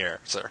 Not on the air,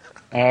 sir.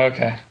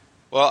 Okay.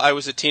 Well, I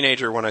was a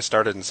teenager when I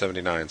started in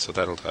 '79, so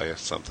that'll tell you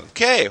something.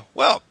 Okay,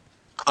 well,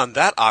 on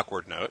that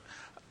awkward note,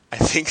 I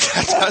think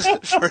that does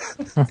it for...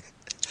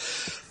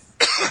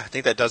 I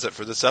think that does it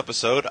for this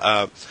episode.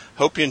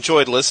 Hope you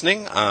enjoyed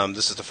listening.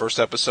 This is the first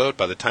episode.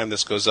 By the time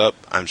this goes up,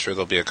 I'm sure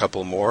there'll be a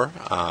couple more.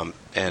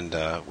 And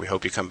we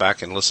hope you come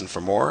back and listen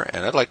for more.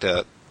 And I'd like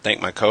to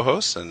thank my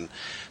co-hosts and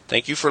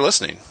thank you for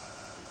listening.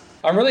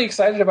 I'm really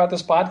excited about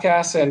this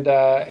podcast,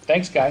 and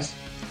thanks, guys.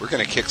 We're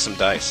going to kick some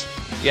dice.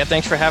 Yeah,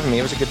 thanks for having me.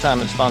 It was a good time.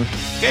 It was fun.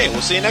 Okay,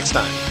 we'll see you next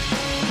time.